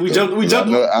tore up. We jumped.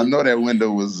 I know that window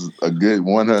was a good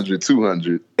 100,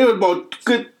 200. It was about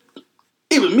good.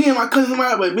 It was me and my cousin.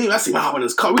 I see my hop in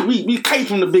his car. We came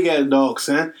from the big ass dog,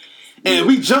 son. And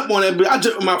we jumped on that bitch. I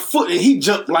jumped with my foot, and he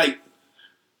jumped like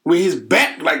with his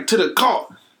back like to the car.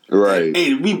 Right.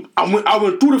 And I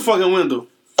went through the fucking window.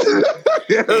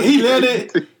 And he let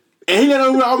it. And he let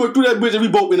it. I went through that bitch, and we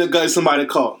both in the gut somebody's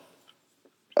car.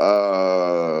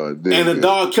 And the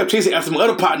dog kept chasing after my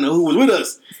other partner who was with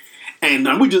us. And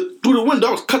we just through the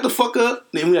window, cut the fuck up.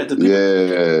 Then we had to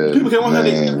people came out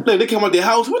they came out their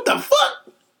house. What the fuck?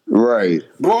 Right.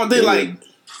 Broad day, like,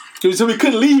 so we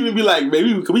couldn't leave and be like,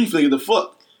 baby, we figure the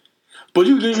fuck. But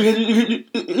you hear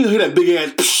that big ass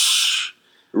psh.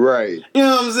 Right. You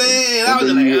know what I'm saying? I was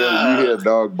just like, you hear a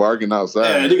dog barking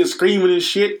outside. Yeah, niggas screaming and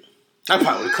shit. I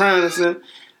probably was crying and stuff.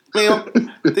 Man,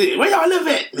 where y'all live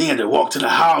at? Man, had to walk to the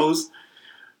house.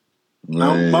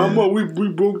 Mama, we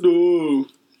broke the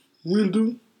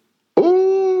window.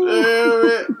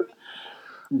 Ooh.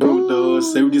 Broke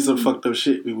those. Say we did some fucked up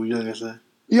shit when we were younger, son.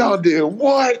 Y'all did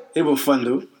what? It was fun,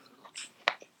 though.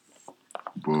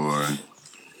 Boy.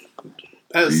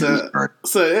 That's so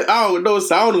I don't know.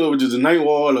 So I don't know if it was just a night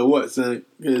wall or what, son.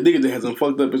 Yeah, niggas that had some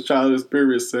fucked up childhood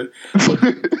experience, son.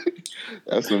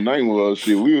 That's some night wall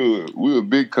shit. We were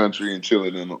big country and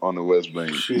chilling on the West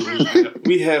Bank. Shit,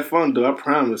 we had fun though. I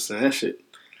promise, son. That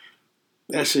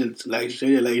shit like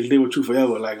live with you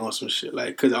forever, like on some shit,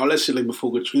 like because all that shit like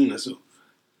before Katrina, so.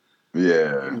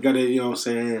 Yeah. You gotta, you know what I'm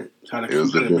saying, try to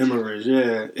keep the memories.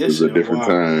 Yeah. It was a different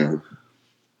time.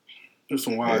 It was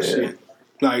some wild shit.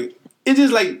 Like, it's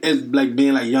just like, it's like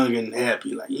being like young and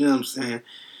happy. Like, you know what I'm saying?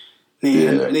 They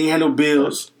ain't had no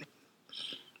bills.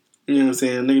 You know what I'm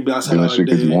saying? Nigga be outside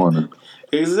all day.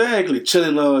 Exactly.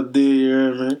 Chilling all day, you know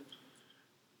what I mean?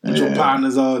 With your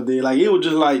partners all day. Like, it was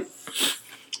just like,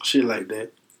 shit like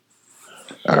that.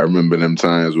 I remember them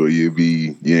times where you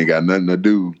ain't got nothing to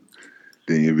do.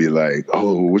 Then you'd be like,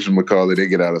 oh, whatchamacallit, they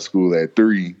get out of school at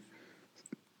 3.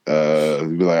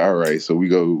 You'd be like, all right, so we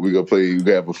go play,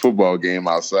 we have a football game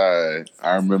outside.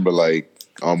 I remember like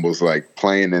almost like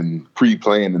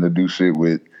pre-planning to do shit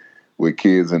with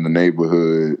kids in the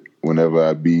neighborhood whenever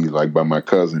I be like by my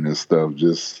cousin and stuff,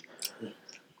 just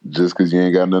cause you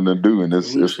ain't got nothing to do and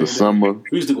it's the summer.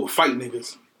 We used to go fight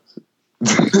niggas.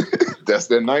 That's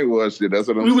that night watch shit. That's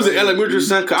what I'm saying. We was in elementary,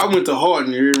 son, cause I went to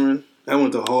Hardin, you hear me? I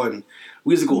went to Hardin.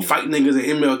 We used to go fight niggas at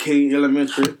MLK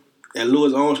Elementary, at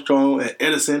Louis Armstrong, at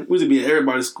Edison. We used to be at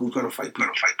everybody's school trying to fight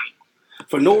people.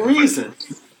 For no reason.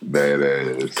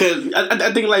 Badass. Because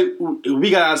I think, like,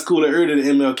 we got out of school earlier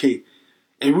than MLK.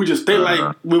 And we just stayed, like,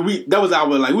 that was our,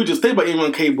 like, we just stayed by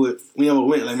MLK, but we never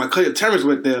went. Like, my cousin Terrence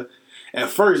went there at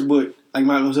first, but, like,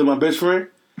 my best friend.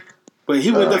 But he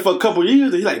went there for a couple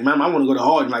years. He's like, man, I want to go to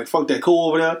Hardin. Like, fuck that cool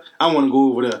over there. I want to go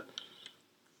over there.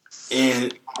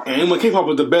 And MLK Pop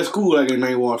was the best school like in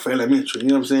Night Ward for elementary. You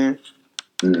know what I'm saying?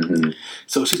 Mm-hmm.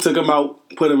 So she took him out,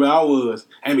 put him where I was,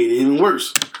 and made it even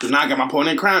worse. Because now I got my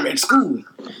partner in crime at school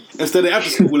instead of after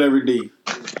school every day.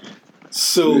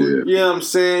 So, you know what I'm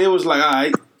saying? It was like, all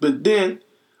right. But then,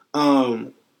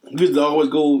 we used to always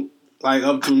go, like,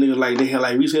 up to niggas, like, they had,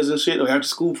 like, recess and shit, or after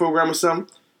school program or something.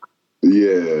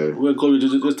 Yeah. We'll go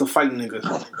just to fight niggas.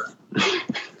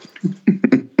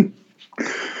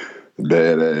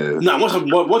 Badass. Nah,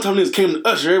 one time niggas came to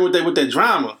us, you heard, with that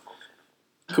drama.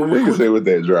 We can say with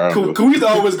that drama. Cause we used to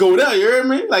always go there, you heard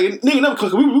me? Like, nigga, never,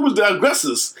 cause we was the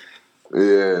aggressors.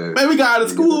 Yeah. Man, we got out of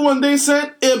school one day,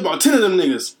 son, it was about 10 of them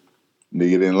niggas.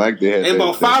 Nigga didn't like that. And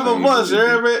about 5 of us, you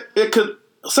heard me? It could,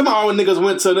 some of our niggas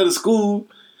went to another school.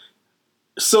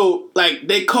 So, like,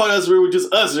 they caught us where it was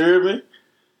just us, you heard me?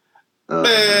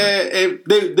 Man, and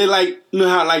they like, you know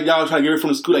how like y'all try to get away from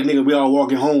the school, like nigga, we all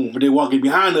walking home, but they walking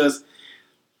behind us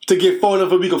to get far enough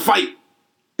so we can fight.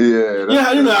 Yeah,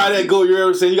 you know how that go. You know what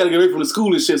I'm saying? You gotta get away from the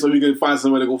school and shit so we can find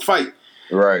somewhere to go fight.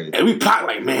 Right. And we plot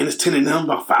like, man, it's 10 of them,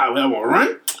 about 5 I want to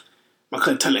run. My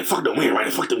cousin tell like, fuck them, we ain't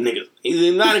running, fuck them niggas.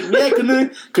 He's not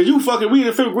cause you fucking, we in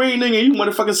the 5th grade nigga, and you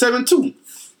motherfucking 7 too.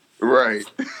 Right.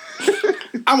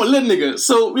 I'm a little nigga,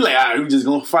 so we like, all right, we just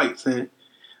gonna fight, man.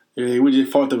 Yeah, we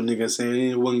just fought them niggas,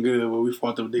 saying it wasn't good, but we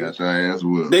fought them niggas. That's our ass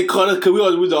whooped. They caught us because we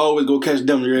always go catch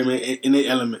them, you know what I mean, in their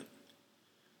element.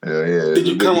 Hell yeah. Did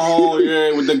you come home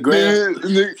with the grass?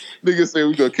 Niggas say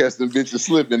we gonna catch them bitches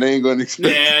slipping. They ain't gonna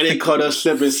expect. Yeah, they caught us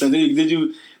slipping. So did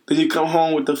you come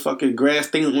home with the fucking grass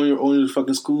thing on your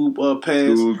fucking school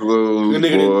pants? School clothes, the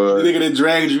nigga that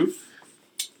dragged you.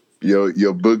 Your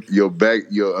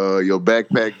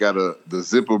backpack got the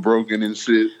zipper broken and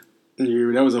shit.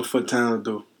 Yeah, that was a foot time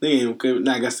though. They ain't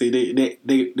like I say they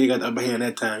got the upper hand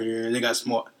that time. Yeah, they got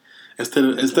smart. Instead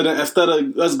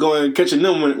of us going catching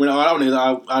them when all our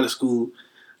niggas out of school,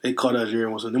 they caught us here.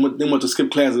 So they went to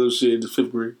skip classes and shit in the 5th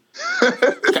grade.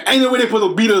 Ain't no way they supposed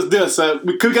to beat us there, son.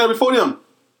 We could got it before them.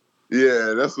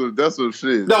 Yeah, that's what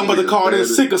shit. No, I'm about to call them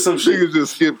sick or some shit. Niggas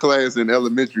just skip class in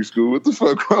elementary school. What the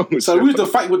fuck wrong with So we used to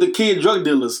fight with the kid drug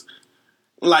dealers.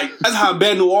 Like, that's how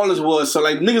bad New Orleans was. So,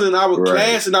 like, niggas in our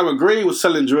class, in our grade, was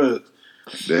selling drugs.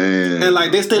 Damn. And,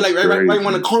 like, they stayed, like, right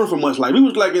around the corner from us. Like, we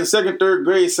was, like, in 2nd, 3rd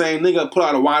grade saying, nigga, pull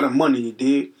out a wad of money, you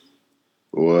dig?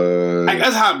 What? Like,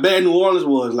 that's how bad New Orleans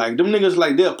was. Like, them niggas,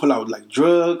 like, they'll pull out, like,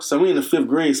 drugs. So, we in the 5th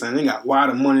grade saying, they got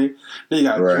wad of money. They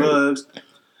got drugs.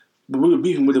 But we were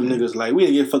beefing with them niggas. Like, we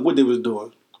didn't give a fuck what they was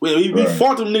doing. We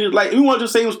fought them niggas. Like, we went to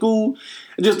the same school.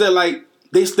 Just that, like,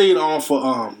 they stayed on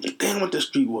for, damn what the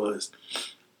street was.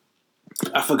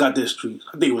 I forgot that street.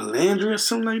 I think it was Landry or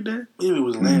something like that. Maybe it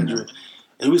was Landry.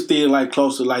 And we stayed like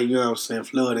close to like, you know what I'm saying,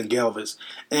 Flood and Galvez.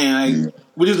 And like,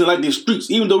 we just didn't like these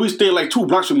streets. Even though we stayed like 2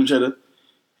 blocks from each other,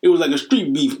 it was like a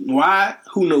street beef. Why?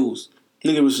 Who knows?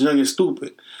 Nigga was young and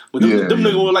stupid. But them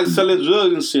niggas were like selling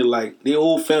drugs and shit. Like, their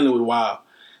whole family was wild.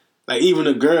 Like, even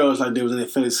the girls, like, they was in their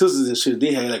family, sisters and shit,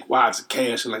 they had like wads of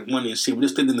cash and like money and shit. But they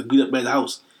still didn't beat up at the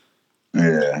house.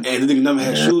 Yeah. And they niggas never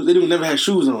had shoes. They didn't never had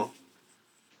shoes on.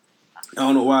 I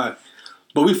don't know why.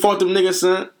 But we fought them niggas,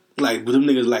 son. Like, but them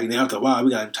niggas, like, after a while,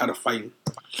 we got tired of fighting.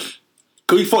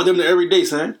 Because we fought them every day,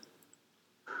 son.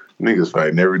 Niggas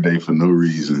fighting every day for no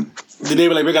reason. Then they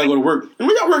were like, we gotta go to work. And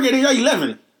we got work at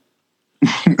 11.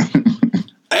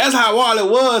 That's how wild it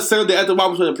was, son. That after a while,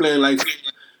 we started playing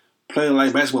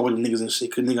like basketball with them niggas and shit.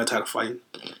 Because niggas got tired of fighting.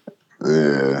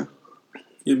 Yeah.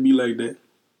 It'd be like that.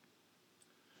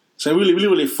 So we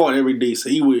really fought every day. So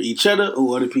either each other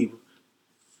or other people.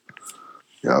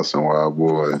 Y'all some wild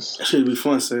boys. That should be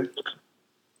fun, sir.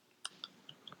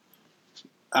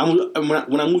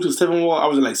 When I moved to 7th Ward, I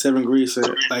was in like 7th grade,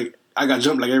 sir. Like, I got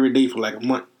jumped like every day for like a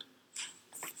month.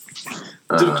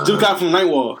 Just got from Ninth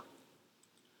Ward.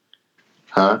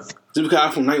 Huh? Just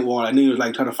got from Ninth Ward. Like, niggas was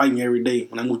like trying to fight me every day.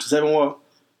 When I moved to 7th Ward,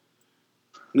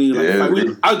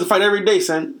 niggas I used to fight every day,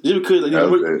 son. Just because, like,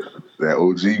 that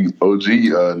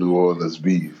OG New Orleans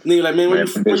beef. Nigga, like, man, where you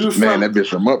from? Man, that bitch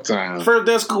from Uptown. First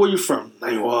day of school, where you from?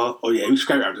 Ninth Ward. Oh yeah, we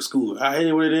scrapped after school. I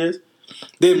hear what it is.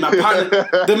 Then my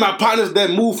partners that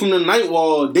moved from the Ninth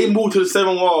Ward, they moved to the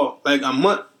 7th Ward like a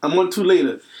month too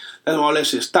later. That's when all that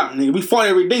shit stopped, nigga. We fought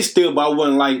every day still, but I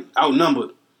wasn't like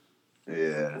outnumbered.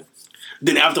 Yeah.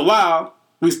 Then after a while,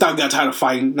 we got tired of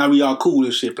fighting. Now we all cool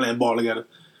and shit, playing ball together.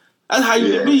 That's how it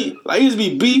used to be. Like, it used to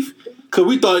be beef, because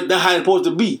we thought that's how it's supposed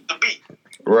to be.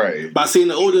 Right. By seeing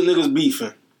the older niggas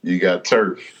beefing. You got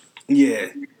turf. Yeah.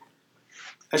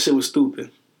 That shit was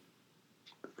stupid.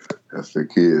 That's the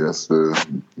kid. That's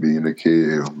the being a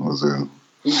kid.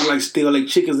 We could like steal like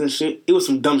chickens and shit. It was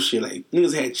some dumb shit. Like,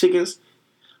 niggas had chickens.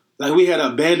 Like, we had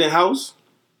an abandoned house.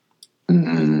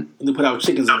 Mm-hmm. And they put our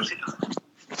chickens in it.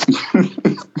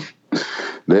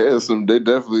 They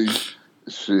definitely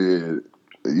shit.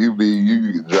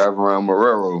 You drive around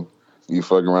Marrero, you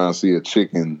fuck around, see a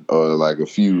chicken or like a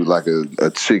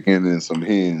chicken and some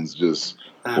hens just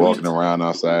walking around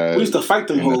outside. We used to fight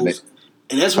them hoes.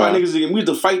 And that's why we used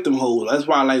to fight them hoes. That's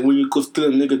why, like, when you go steal a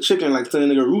nigga chicken, like steal a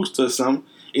nigga rooster or something,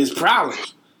 it's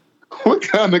problems. What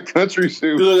kind of country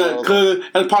shit? Because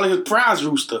that's probably his prize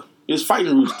rooster. His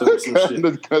fighting rooster or some shit. What kind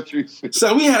of country shit?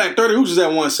 So we had like 30 roosters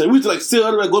at once. So we used to like steal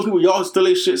other, like, go to people, y'all steal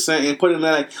their shit, son, and put it in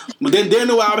there. Like, but then they didn't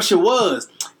know what our shit was.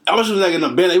 Our shit was like in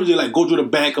a bed. They usually like go through the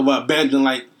back of an abandoned,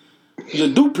 like, a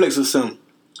duplex or something.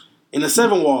 In the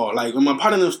 7 wall. Like, when my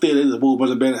partner and them stayed, there's a whole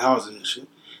bunch of abandoned houses and shit.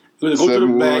 We would go to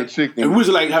the back, chicken. And we used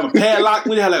to like have a padlock.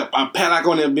 We had like a padlock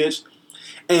on that bitch.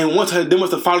 And one time they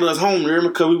must have followed us home. Remember?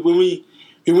 Because when we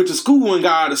went to school and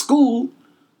got out of school,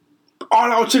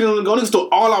 all our chickens would go. They stole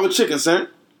all our chickens, son.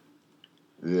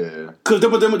 Yeah. Because they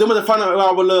must have found out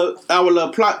our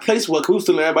little plot place was. Because we was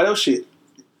stealing everybody else shit.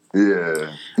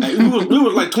 Yeah. Like, we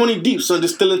was like 20 deep, son,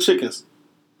 just stealing chickens.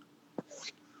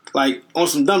 Like on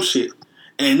some dumb shit.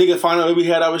 And nigga found out that we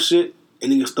had our shit,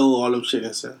 and nigga stole all them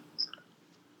chickens, son.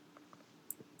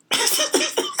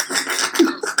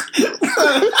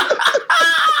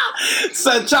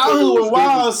 Son, childhood was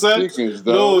wild, son. Chickens,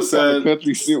 no, son.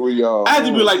 Country shit with y'all. I had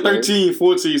to be like 13,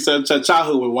 14, son.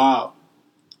 Childhood was wild.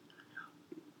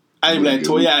 I ain't like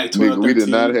 12, 12, 13. We did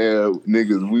not have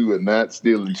niggas. We were not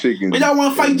stealing chickens. But y'all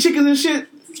want to fight chickens and shit?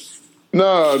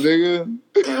 No, nigga.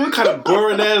 Man, what kind of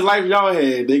boring ass life y'all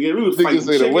had, nigga? We was fighting chickens.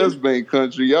 Niggas say the West Bank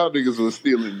country. Y'all niggas was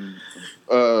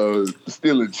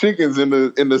stealing chickens in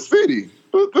the city.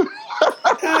 What the?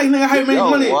 Hey, nigga, how you make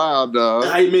money? Wild, dog.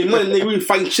 How you make money, nigga? We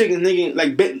fighting chickens, nigga,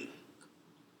 like betting.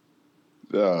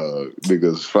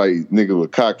 Niggas fight, nigga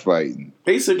with cockfighting.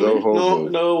 Basically,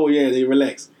 yeah, they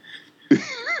relax.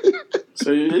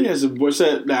 So it has a boy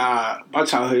said, nah, my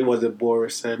childhood wasn't boring.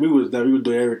 Said we would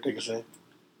do everything. Said,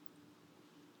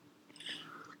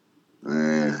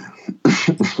 man,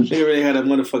 they really had a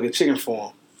motherfucking chicken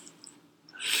farm.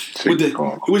 We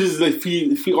just like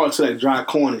feed all to like dry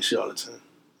corn and shit all the time.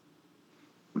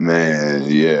 Man,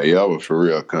 yeah, y'all were for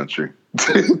real country.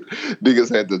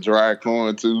 Niggas had the dry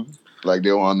corn too, like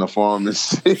they were on the farm and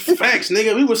shit. Facts,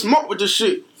 nigga, we was smart with this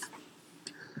shit.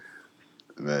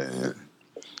 Man.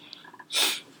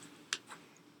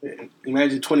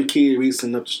 Imagine 20 kids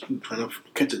racing up the street trying to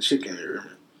catch a chicken here.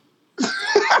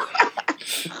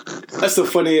 That's some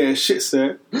funny ass shit,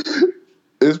 sir.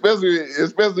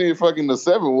 Especially in fucking the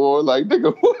 7 Ward, like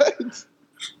nigga, what?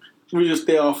 We just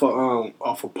stay off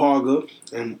of Parga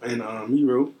and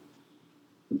Miro.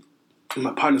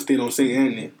 My partner stayed on St.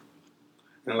 Anthony,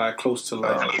 and like close to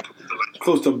about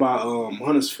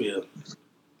Huntersfield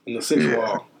in the 6th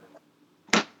Wall.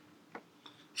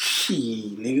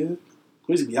 Shit, nigga.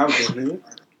 We used to be out there, nigga.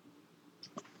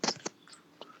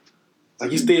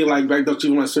 Like, you stayed, like, right up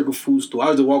to my Circle Food store. I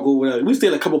used to walk over there. We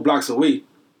stayed a couple blocks away.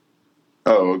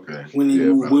 Oh, okay. When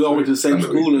we all went to the same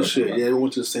school and shit. Yeah, we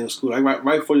went to the same school. Like,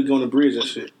 right before you go on the bridge and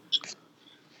shit.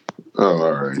 Oh,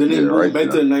 all right. Then they moved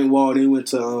back to the 9th Wall. They went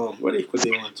to, where they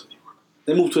went to?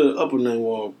 They moved to the upper 9th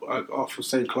Wall, like, off of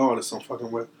St. Claude or some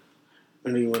fucking way.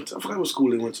 And they went to, I forgot what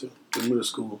school they went to. The middle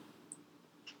school.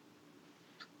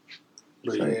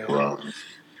 But yeah,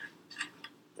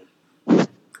 I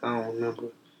don't remember.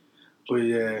 But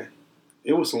yeah,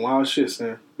 it was some wild shit,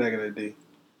 son, back in the day.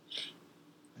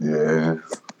 Yeah,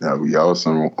 y'all was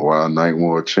some wild night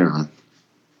war cheering.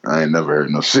 I ain't never heard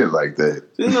no shit like that.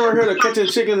 You never heard of catching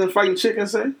chickens and fighting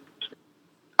chickens, say?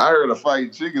 I heard of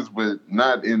fighting chickens, but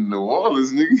not in New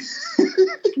Orleans, nigga.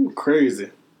 You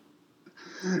crazy.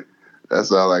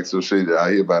 That's all like some shit that I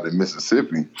hear about in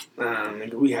Mississippi. Nah,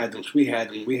 nigga, we had them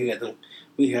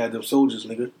soldiers,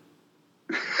 nigga.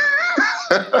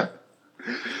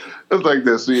 It's like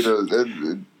that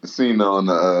scene on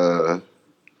the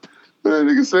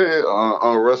nigga said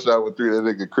on Rush Hour 3. That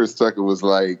nigga Chris Tucker was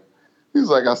like,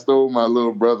 I stole my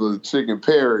little brother's chicken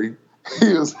Perry.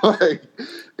 He was like,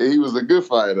 and he was a good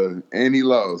fighter, and he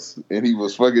lost, and he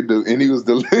was and he was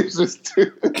delicious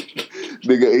too.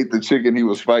 Nigga ate the chicken he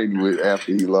was fighting with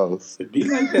after he lost. It be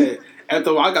like that.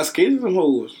 After I got scared of them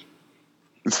hoes.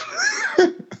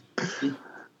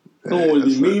 Don't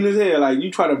always be mean as hell. Like, you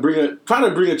try to bring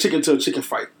a chicken to a chicken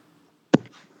fight.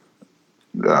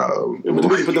 No. But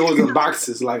we put those in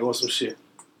boxes, like, or some shit.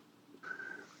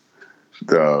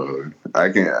 Dog, I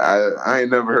ain't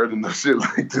never heard of no shit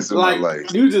like this in my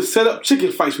life. You just set up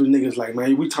chicken fights with niggas. Like,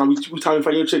 man, we time to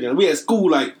fight your chicken. We at school,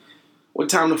 like, what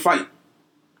time to fight?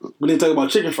 We didn't talk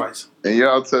about chicken fights. And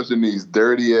y'all touching these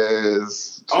dirty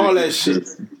ass all that shit.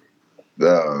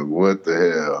 Dog, what the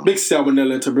hell? Big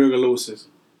salmonella and tuberculosis.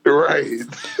 Right.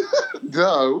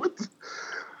 Dog, what the?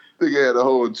 Nigga had a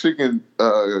whole chicken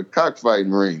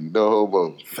cockfighting ring. No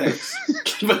homo. Facts.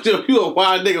 But you a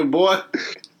wild nigga, boy.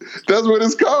 That's what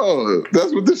it's called.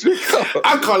 That's what this shit called.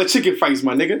 I call it chicken fights,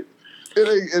 my nigga.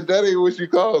 That ain't what you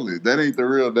call it. That ain't the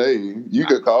real name. You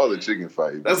could call it chicken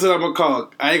fight. That's what I'm gonna call it.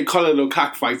 I ain't calling it no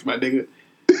cockfights, my nigga.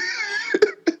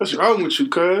 What's wrong with you,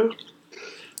 cuz?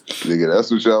 Nigga, that's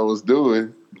what y'all was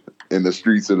doing in the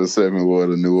streets of the 7th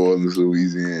Ward of New Orleans,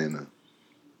 Louisiana.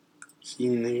 See,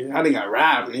 nigga, I done got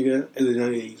robbed, nigga, as a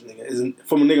young age, nigga.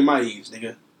 From a nigga my age,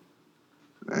 nigga.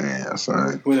 Man,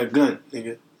 son. With a gun,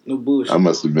 nigga. No bullshit. I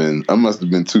must have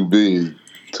been too big,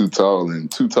 too tall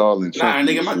and chunky. Nah,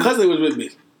 nigga, my cousin was with me.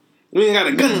 We ain't got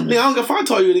a gun. Nigga, I don't give a fuck. I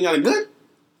told you, you ain't got a gun.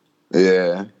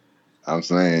 Yeah. I'm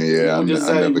saying, yeah. We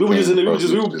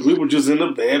were just in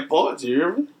the bad parts, you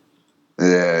hear me?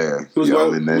 Yeah.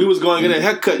 We was going to get a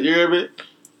haircut, you hear me?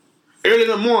 Early in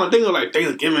the morning, they were like,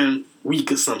 Thanksgiving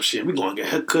week or some shit. We going to get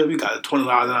a haircut. We got $20 in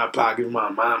our pocket with my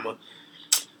mama.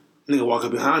 Nigga walk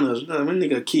up behind us. My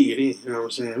nigga a kid, you know what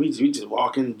I'm saying? We just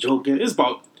walking, joking. It's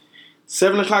about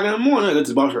 7 o'clock in the morning. I got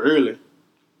to about for early.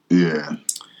 Yeah.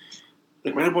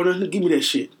 Like, man, boy, give me that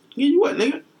shit. Yeah, you what,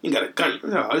 nigga? You got a gun.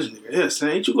 Oh, this nigga, yeah, son.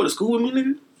 Ain't you go to school with me,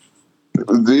 nigga?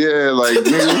 Yeah, like,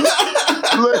 nigga.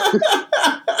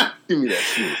 Give me that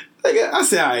shit. Nigga, I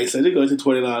said, all right, so they go to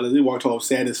 $20. They walked off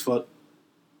sad as fuck.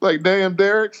 Like, damn,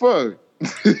 Derek, fuck.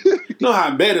 You know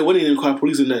how bad it was? They didn't even call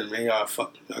police or nothing, man. Y'all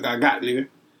fuck. I got nigga.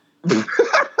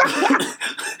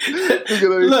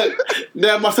 Look,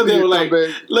 now my stepdad was like,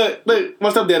 look, my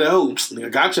stepdad at home.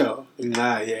 Nigga, got y'all.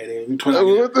 Nah, yeah, you 20.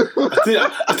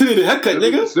 I still need a haircut,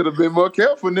 nigga. Should have been more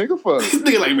careful, nigga. Fuck.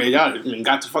 Nigga, like, man, y'all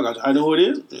got the fuck out. I know who it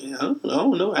is. Yeah, I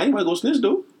don't know. I ain't about to go snitch,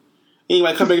 though. He ain't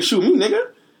about to come back and shoot me,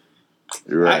 nigga.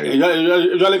 You're right. Y'all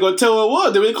ain't gonna tell what it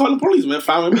was. They really call the police, man.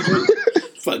 Find me.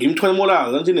 Fuck, give me $20 more.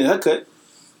 I don't need a haircut.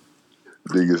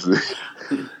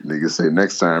 Nigga say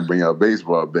next time bring out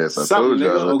baseball bats. I told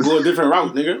y'all. Or go a different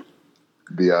route, nigga.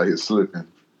 Be out here slipping.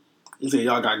 He said,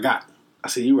 y'all got. I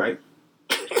said, you right.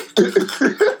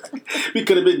 We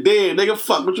could have been dead, nigga.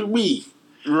 Fuck, what you mean?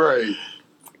 Right.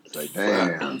 It's like,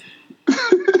 damn.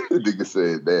 Nigga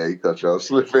said, damn, he caught y'all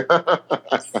slipping.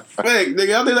 Hey,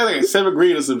 nigga, I think that like in 7th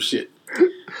grade or some shit.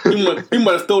 He might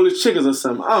have stole his chickens or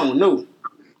something. I don't know.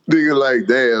 Nigga like,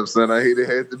 damn, son, I hate it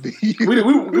had to be you. We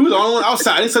was the only one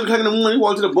outside. It's 7 o'clock in the morning. We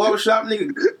walked to the barbershop,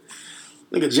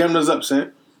 nigga jammed us up,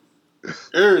 son.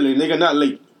 Early, nigga, not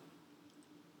late.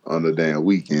 On the damn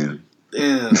weekend.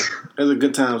 Damn. Those are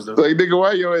good times, though. Like, nigga,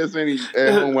 why your ass ain't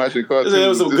at home watching cartoons? That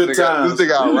was some good times. This nigga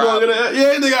got robbed.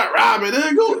 Yeah, they got robbed.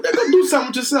 They go do something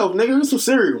with yourself, nigga. Get some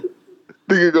cereal.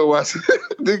 Nigga go watch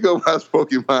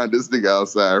Pokemon. This nigga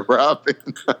outside robbing.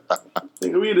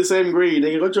 Nigga, we in the same grade,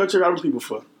 nigga. What you robbing people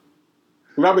for?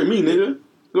 Robbing me, nigga.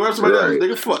 Go rob somebody else,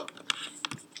 nigga. Fuck.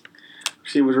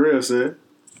 Shit was real, sir.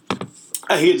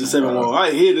 I hate the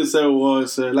 7th Ward,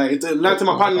 sir. Like, it's not to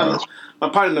my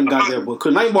partner them got there, but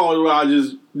cause night ball was where I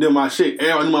just did my shit.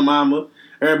 Everybody knew my mama.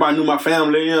 Everybody knew my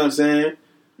family, you know what I'm saying?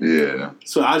 Yeah.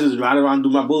 So I just ride around and do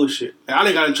my bullshit. And I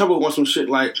didn't got in trouble with some shit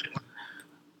like,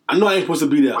 I know I ain't supposed to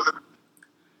be there.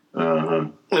 Uh-huh.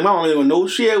 Like, my mama ain't gonna know.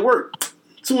 She at work.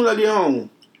 As soon as I get home.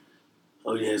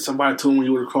 Oh, yeah, somebody told me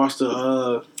you would have crossed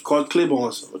the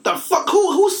Claiborne. What the fuck?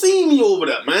 Who seen me over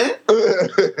there, man?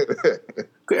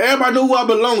 Cause everybody know who I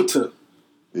belong to.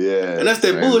 Yeah. And that's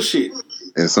that bullshit.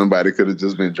 And somebody could have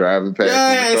just been driving past.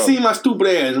 Yeah, I ain't seen my stupid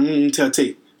ass. Tell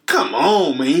you. Come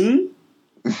on, man.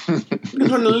 Niggas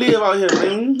trying to live out here,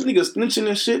 man. Niggas snitching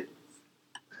and shit.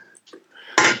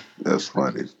 That's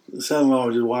funny. The 7th Ward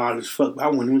was just wild as fuck. But I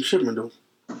wasn't even tripping, though.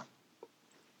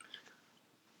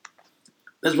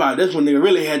 That's when nigga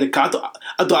really had the car.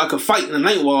 I thought I could fight in the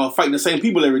night wall, fighting the same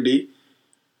people every day.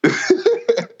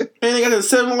 Man, they got the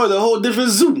 7th Ward, a whole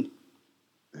different zoo.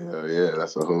 Hell yeah,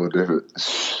 that's a whole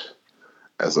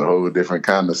different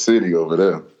kind of city over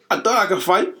there. I thought I could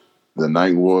fight. The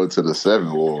 9th Ward to the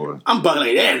 7th Ward. I'm bugging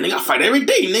like that, nigga. I fight every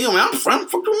day, nigga. Man, I'm from.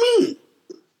 Fuck you mean?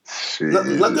 Shit.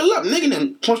 Look up, nigga.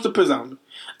 Then punch the piss out.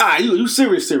 Alright, you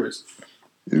serious?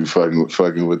 You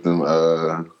fucking with them.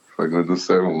 Fucking with the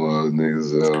 7th Ward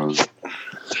niggas.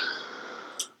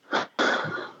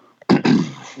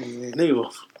 Nigga, you know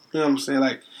what I'm saying?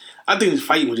 Like, I think this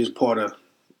fighting was just part of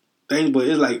thing, but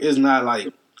it's not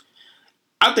like.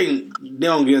 I think they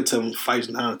don't get into fights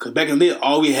now because back in the day,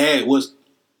 all we had was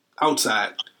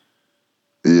outside.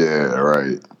 Yeah,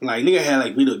 right. Like, nigga had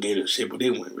like video games and shit, but they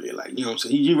weren't really like, you know what I'm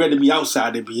saying? You rather be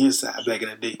outside than be inside back in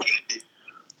the day.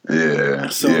 Yeah.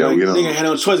 So, like, nigga had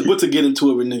no choice but to get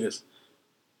into it with niggas.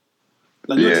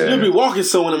 Like, you'll be walking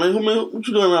somewhere, man, what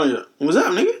you doing around here? What's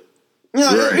up, nigga? You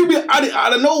know, right. It be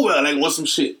out of nowhere, like, want some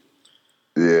shit.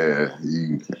 Yeah,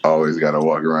 you always got to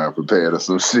walk around prepared or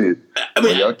some shit. I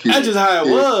mean, that's just how it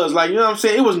was. Like, you know what I'm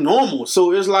saying? It was normal.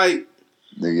 So it's like,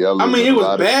 nigga, I mean, it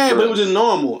was bad, but it was just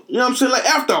normal. You know what I'm saying? Like,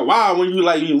 after a while, when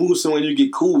you move somewhere, you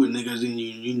get cool with niggas, and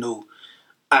you know,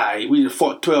 all right, we just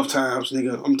fought 12 times,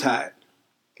 nigga. I'm tired.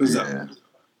 What's up? I'm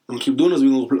gonna keep doing this. We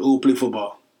gonna go play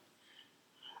football.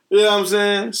 You know what I'm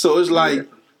saying? So it's like,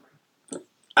 all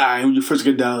right, when you first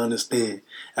get down, understand.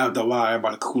 After a while,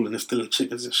 everybody cool and they're stealing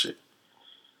chickens and shit.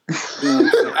 You know what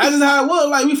I'm saying? That's just how it was.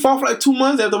 Like, we fought for like 2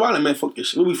 months. After a while, like, man, fuck this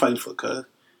shit. What we fighting for, cuz?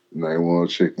 Night one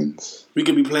chickens. We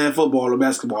could be playing football or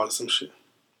basketball or some shit.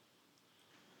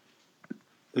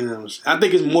 You know what I'm saying? I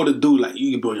think it's more to do, like,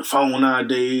 you can be on your phone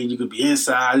nowadays, you could be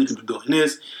inside, you could be doing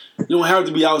this. You don't have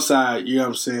to be outside, you know what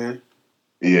I'm saying?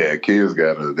 Yeah, kids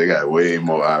they got way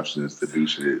more options to do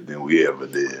shit than we ever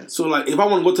did. So, like, if I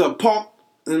want to go to a park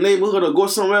in the neighborhood or go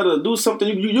somewhere to do something,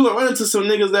 you gonna run into some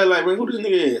niggas that, like, man, who this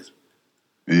nigga is?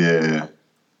 Yeah.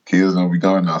 Kids gonna be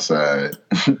going outside.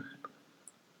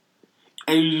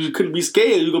 And you couldn't be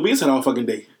scared, you gonna be inside all fucking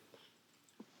day.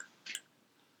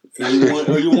 And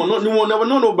you won't never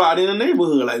know nobody in the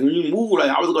neighborhood. Like, when you move,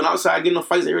 like, I was going outside getting in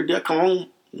fights every day. I come home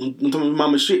and tell my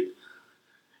mama shit.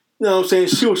 You know what I'm saying?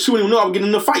 She wouldn't even know I was getting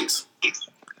in the fights.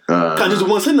 Cause I just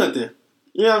won't say nothing.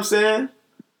 You know what I'm saying?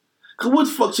 Cause what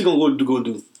the fuck she gonna go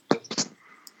do?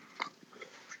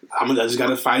 I just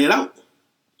gotta find it out.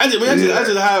 That's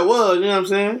just how it was. You know what I'm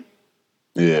saying?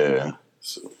 Yeah.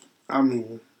 So, I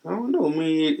mean, I don't know,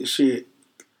 man. Shit.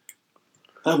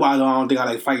 That's why I don't think I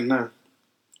like fighting now.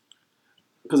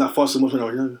 Because I fought so much when I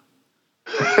was younger.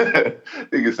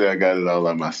 Nigga say I got it all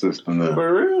out my system now.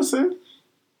 For real, son.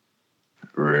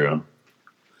 For real.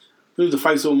 We used to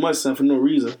fight so much, son, for no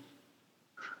reason.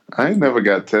 I ain't never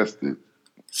got tested.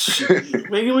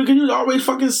 Man, you always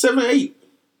fucking 7, 8.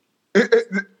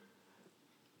 Fucking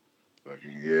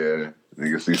yeah.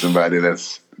 Nigga see somebody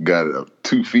that's got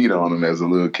 2 feet on him as a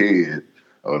little kid.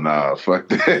 Oh, nah, fuck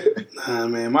that. Nah,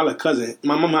 man, my little cousin,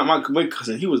 my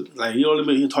cousin, he was like, he only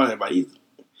been talking about it.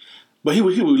 But he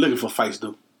was looking for fights,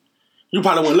 though. You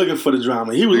probably weren't looking for the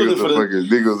drama. He was looking for the.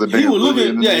 He was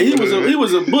looking. Yeah, he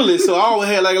was a bully. So I always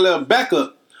had like a little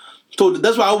backup. So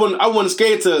that's why I wasn't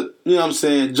scared to, you know what I'm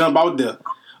saying, jump out there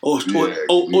or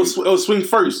swing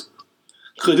first,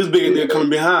 cause this big nigga coming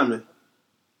behind me.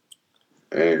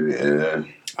 Yeah.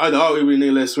 I'd always be a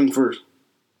nigga let swing first.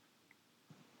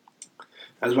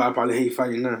 That's why I probably hate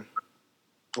fighting now,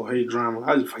 or hate drama.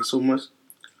 I just fight so much.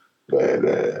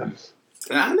 Badass.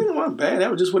 I think it wasn't bad.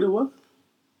 That was just what it was.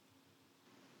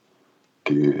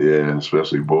 Yeah,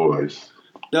 especially boys.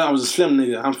 Yeah, I was a slim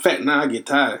nigga. I'm fat now. I get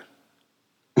tired.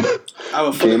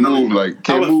 Can't move like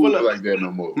that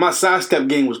no more. My sidestep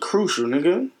game was crucial,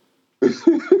 nigga.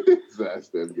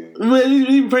 Sidestep game. Man,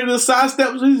 you practice the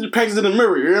sidesteps. You practice in the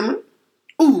mirror. You hear me?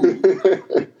 Ooh.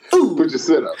 Put your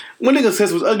sit up. My nigga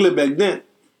sets was ugly back then.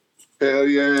 Hell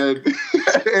yeah.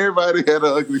 Everybody had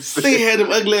an ugly set. They had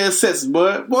them ugly ass sets,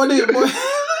 boy. Boy.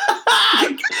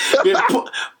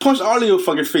 Punch all in your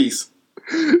fucking face.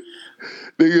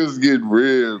 Niggas get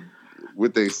ribbed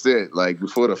with they set, like,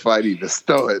 before the fight even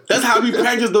started. That's how we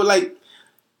practice, though. Like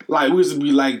we used to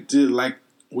be like, just like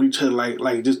with each other,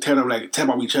 like just tap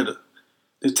out each other.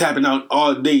 Just tapping out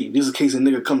all day, just in case a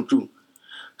nigga come through.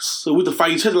 So we have to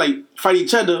fight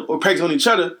each other or practice on each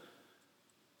other.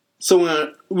 So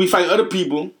when we fight other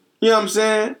people, you know what I'm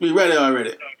saying? We ready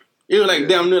already. It was like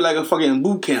damn near like a fucking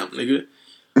boot camp, nigga.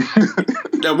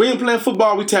 Now we ain't playing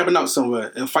football, we tapping out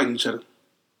somewhere and fighting each other.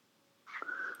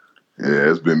 Yeah,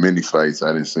 it's been many fights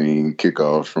I done seen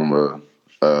kickoff from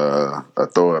a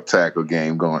throw-up tackle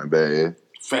game going bad.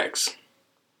 Facts.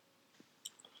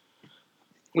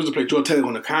 We used to play drill tag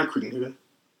on the concrete, nigga.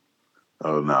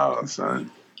 Oh no, son.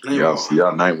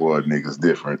 Y'all night ward niggas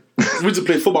different. We used to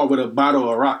play football with a bottle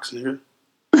of rocks, nigga.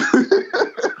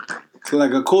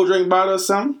 Like a cold drink bottle or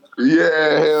something.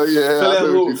 Yeah, hell yeah.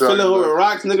 Fill it with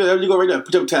rocks, nigga. There you go right there.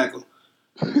 Put up tackle.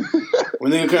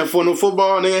 When nigga can't afford no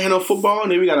football, nigga ain't no football,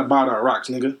 nigga we got a bottle of rocks,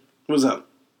 nigga. What's up?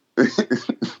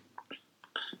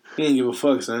 He ain't give a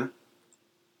fuck, son.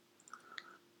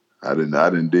 I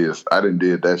didn't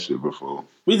did that shit before.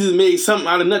 We just made something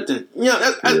out of nothing. You know,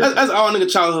 that's all nigga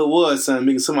childhood was, son.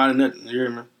 Making something out of nothing. You hear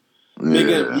me?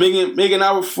 Making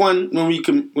our fun when we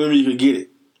could get it.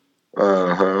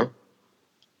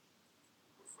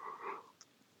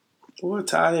 Boy,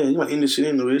 tired. You want to end this shit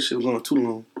anyway? This shit was going too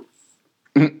long.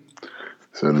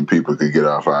 So them people could get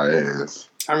off our ass.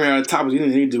 I mean, our topics, you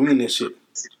didn't need to win that shit.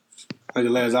 Like the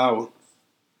last hour.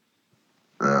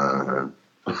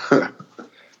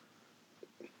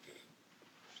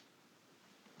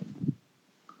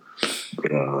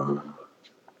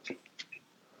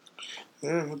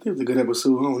 Yeah, I think it was a good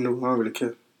episode. I don't know. I don't really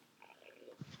care.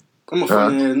 I'm a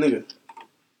funny ass nigga.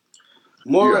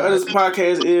 Moral of this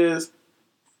podcast is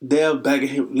delve back in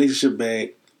his relationship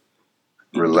bag.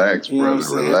 Relax, you know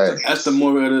brother. Relax. That's the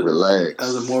moral of the relax.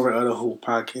 That's the moral of the whole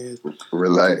podcast.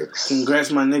 Relax.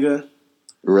 Congrats, my nigga.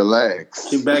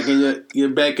 Relax. Get back in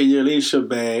your relationship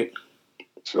bag.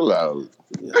 Chill out.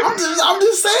 I'm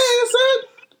just saying, son.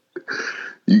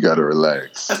 You gotta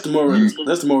relax. That's the moral.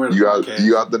 That's the moral of the podcast.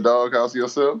 You out the doghouse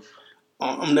yourself?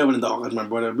 I'm never in the doghouse, my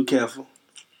brother. Be careful.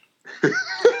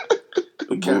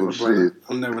 Be careful, brother.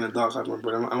 I'm never in the doghouse, my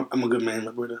brother. I'm a good man,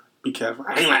 my brother. Be careful.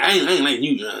 I ain't like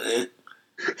you, man.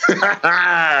 So, you know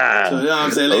what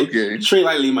I'm saying? Like, okay. Treat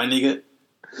lightly, my nigga.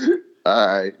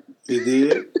 Alright. You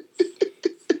did?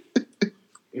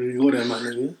 You go there, my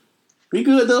nigga. We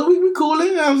good, though. We cool,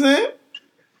 you know what I'm saying?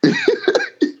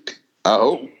 I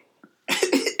hope.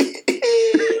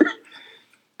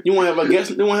 You want to have a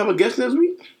guest? You want to have a guest next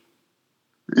week?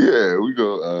 Yeah, we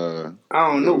go.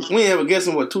 I don't know. We ain't have a guest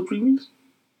in, what, 2-3 weeks?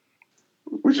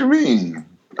 What you mean?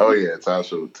 Oh, yeah.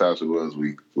 Tasha was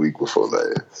week before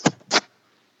last.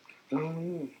 I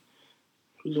don't know.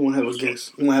 You want to have a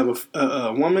guest? You want to have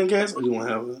a woman guest, or you want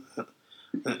to have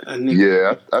a nigga?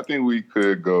 Yeah, I think we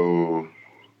could go.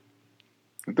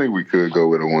 I think we could go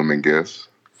with a woman guest.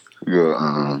 We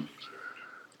go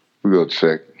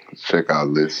check our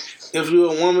list. If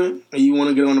you're a woman and you want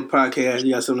to get on the podcast,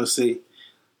 you got something to say,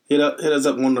 hit us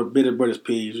up on the Bitter Brothers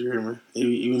page. You hear me?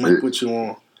 We might put you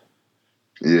on.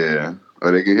 Yeah,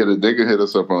 or they can hit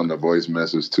us up on the voice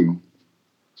message too.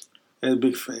 That's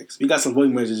big facts. We got some voice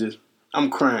messages. I'm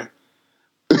crying.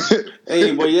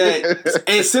 Hey, but yeah,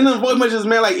 and send them voice messages,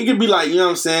 man. Like, it could be like, you know what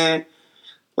I'm saying,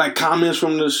 like comments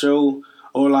from the show,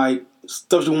 or like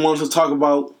stuff you want us to talk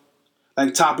about,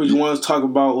 like topics you want us to talk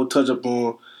about or touch up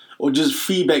on, or just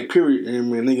feedback. Period.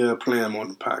 And man, nigga, play them on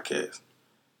the podcast.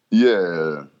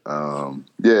 Yeah,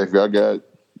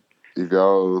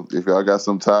 If y'all got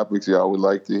some topics y'all would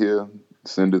like to hear,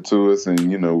 send it to us, and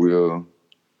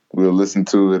we'll listen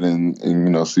to it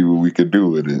and see what we could do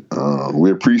with it.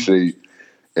 We appreciate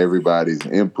everybody's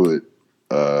input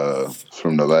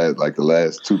from the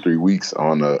last 2-3 weeks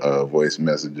on the voice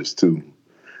messages too.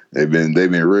 They've been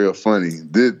real funny.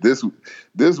 This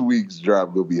week's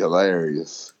drop will be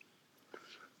hilarious.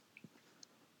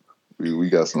 We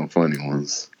got some funny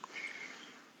ones.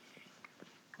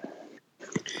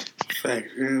 Fact,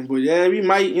 but yeah, we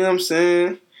might, you know what I'm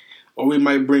saying, or we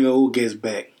might bring an old guest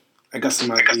back. I got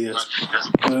some ideas.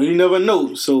 You never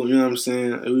know, so you know what I'm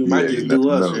saying. We might just do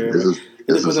us.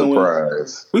 It's a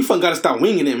surprise. We fucking gotta start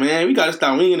winging it, man. We gotta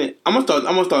start winging it. I'm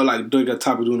gonna start like doing a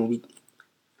topic during the week.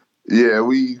 Yeah,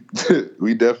 we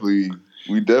definitely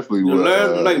will.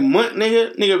 Learn like month,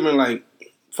 nigga been like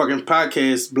fucking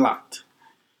podcast blocked.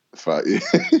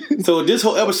 So this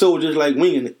whole episode was just like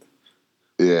winging it.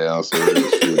 Yeah, I'm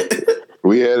saying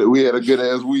we had a good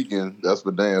ass weekend. That's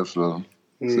for damn sure.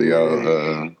 So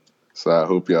y'all, so I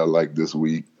hope y'all like this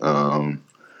week.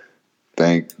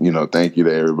 Thank you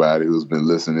to everybody who's been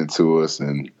listening to us,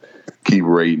 and keep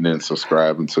rating and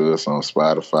subscribing to us on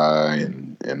Spotify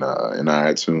and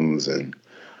iTunes. And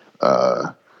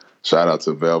shout out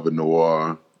to Velvet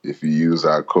Noir. If you use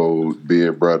our code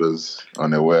Beard Brothers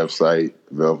on their website,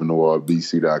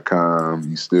 velvetnoirbc.com,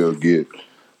 you still get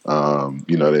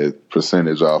that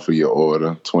percentage off of your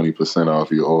order, 20%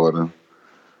 off your order.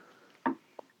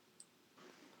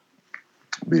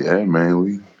 But yeah,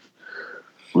 man,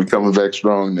 we coming back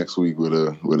strong next week with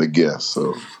a guest.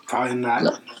 So probably not.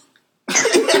 Yeah.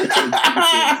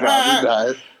 Probably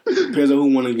not. Depends on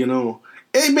who want to get on.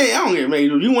 Hey man, I don't get man.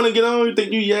 If you want to get on, you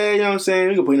think you know what I'm saying?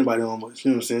 We can put anybody on, but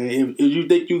you know what I'm saying. If you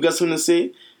think you got something to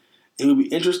say, it would be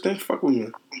interesting. Fuck with me.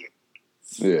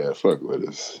 Yeah, fuck with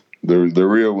us. The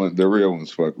real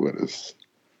ones fuck with us.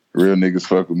 Real niggas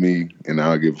fuck with me, and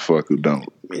I don't give a fuck who don't.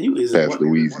 Man, you is That's the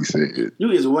Weezy said.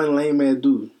 You is one lame ass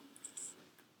dude.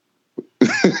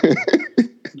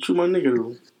 True, my nigga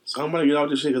though. So I'm gonna get off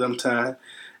this shit because I'm tired,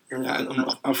 and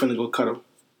I'm finna go cuddle.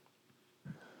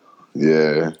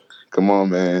 Yeah, come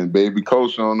on, man. Baby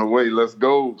Coach on the way. Let's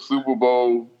go. Super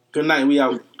Bowl. Good night. We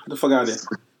out. Get the fuck out of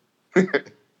there.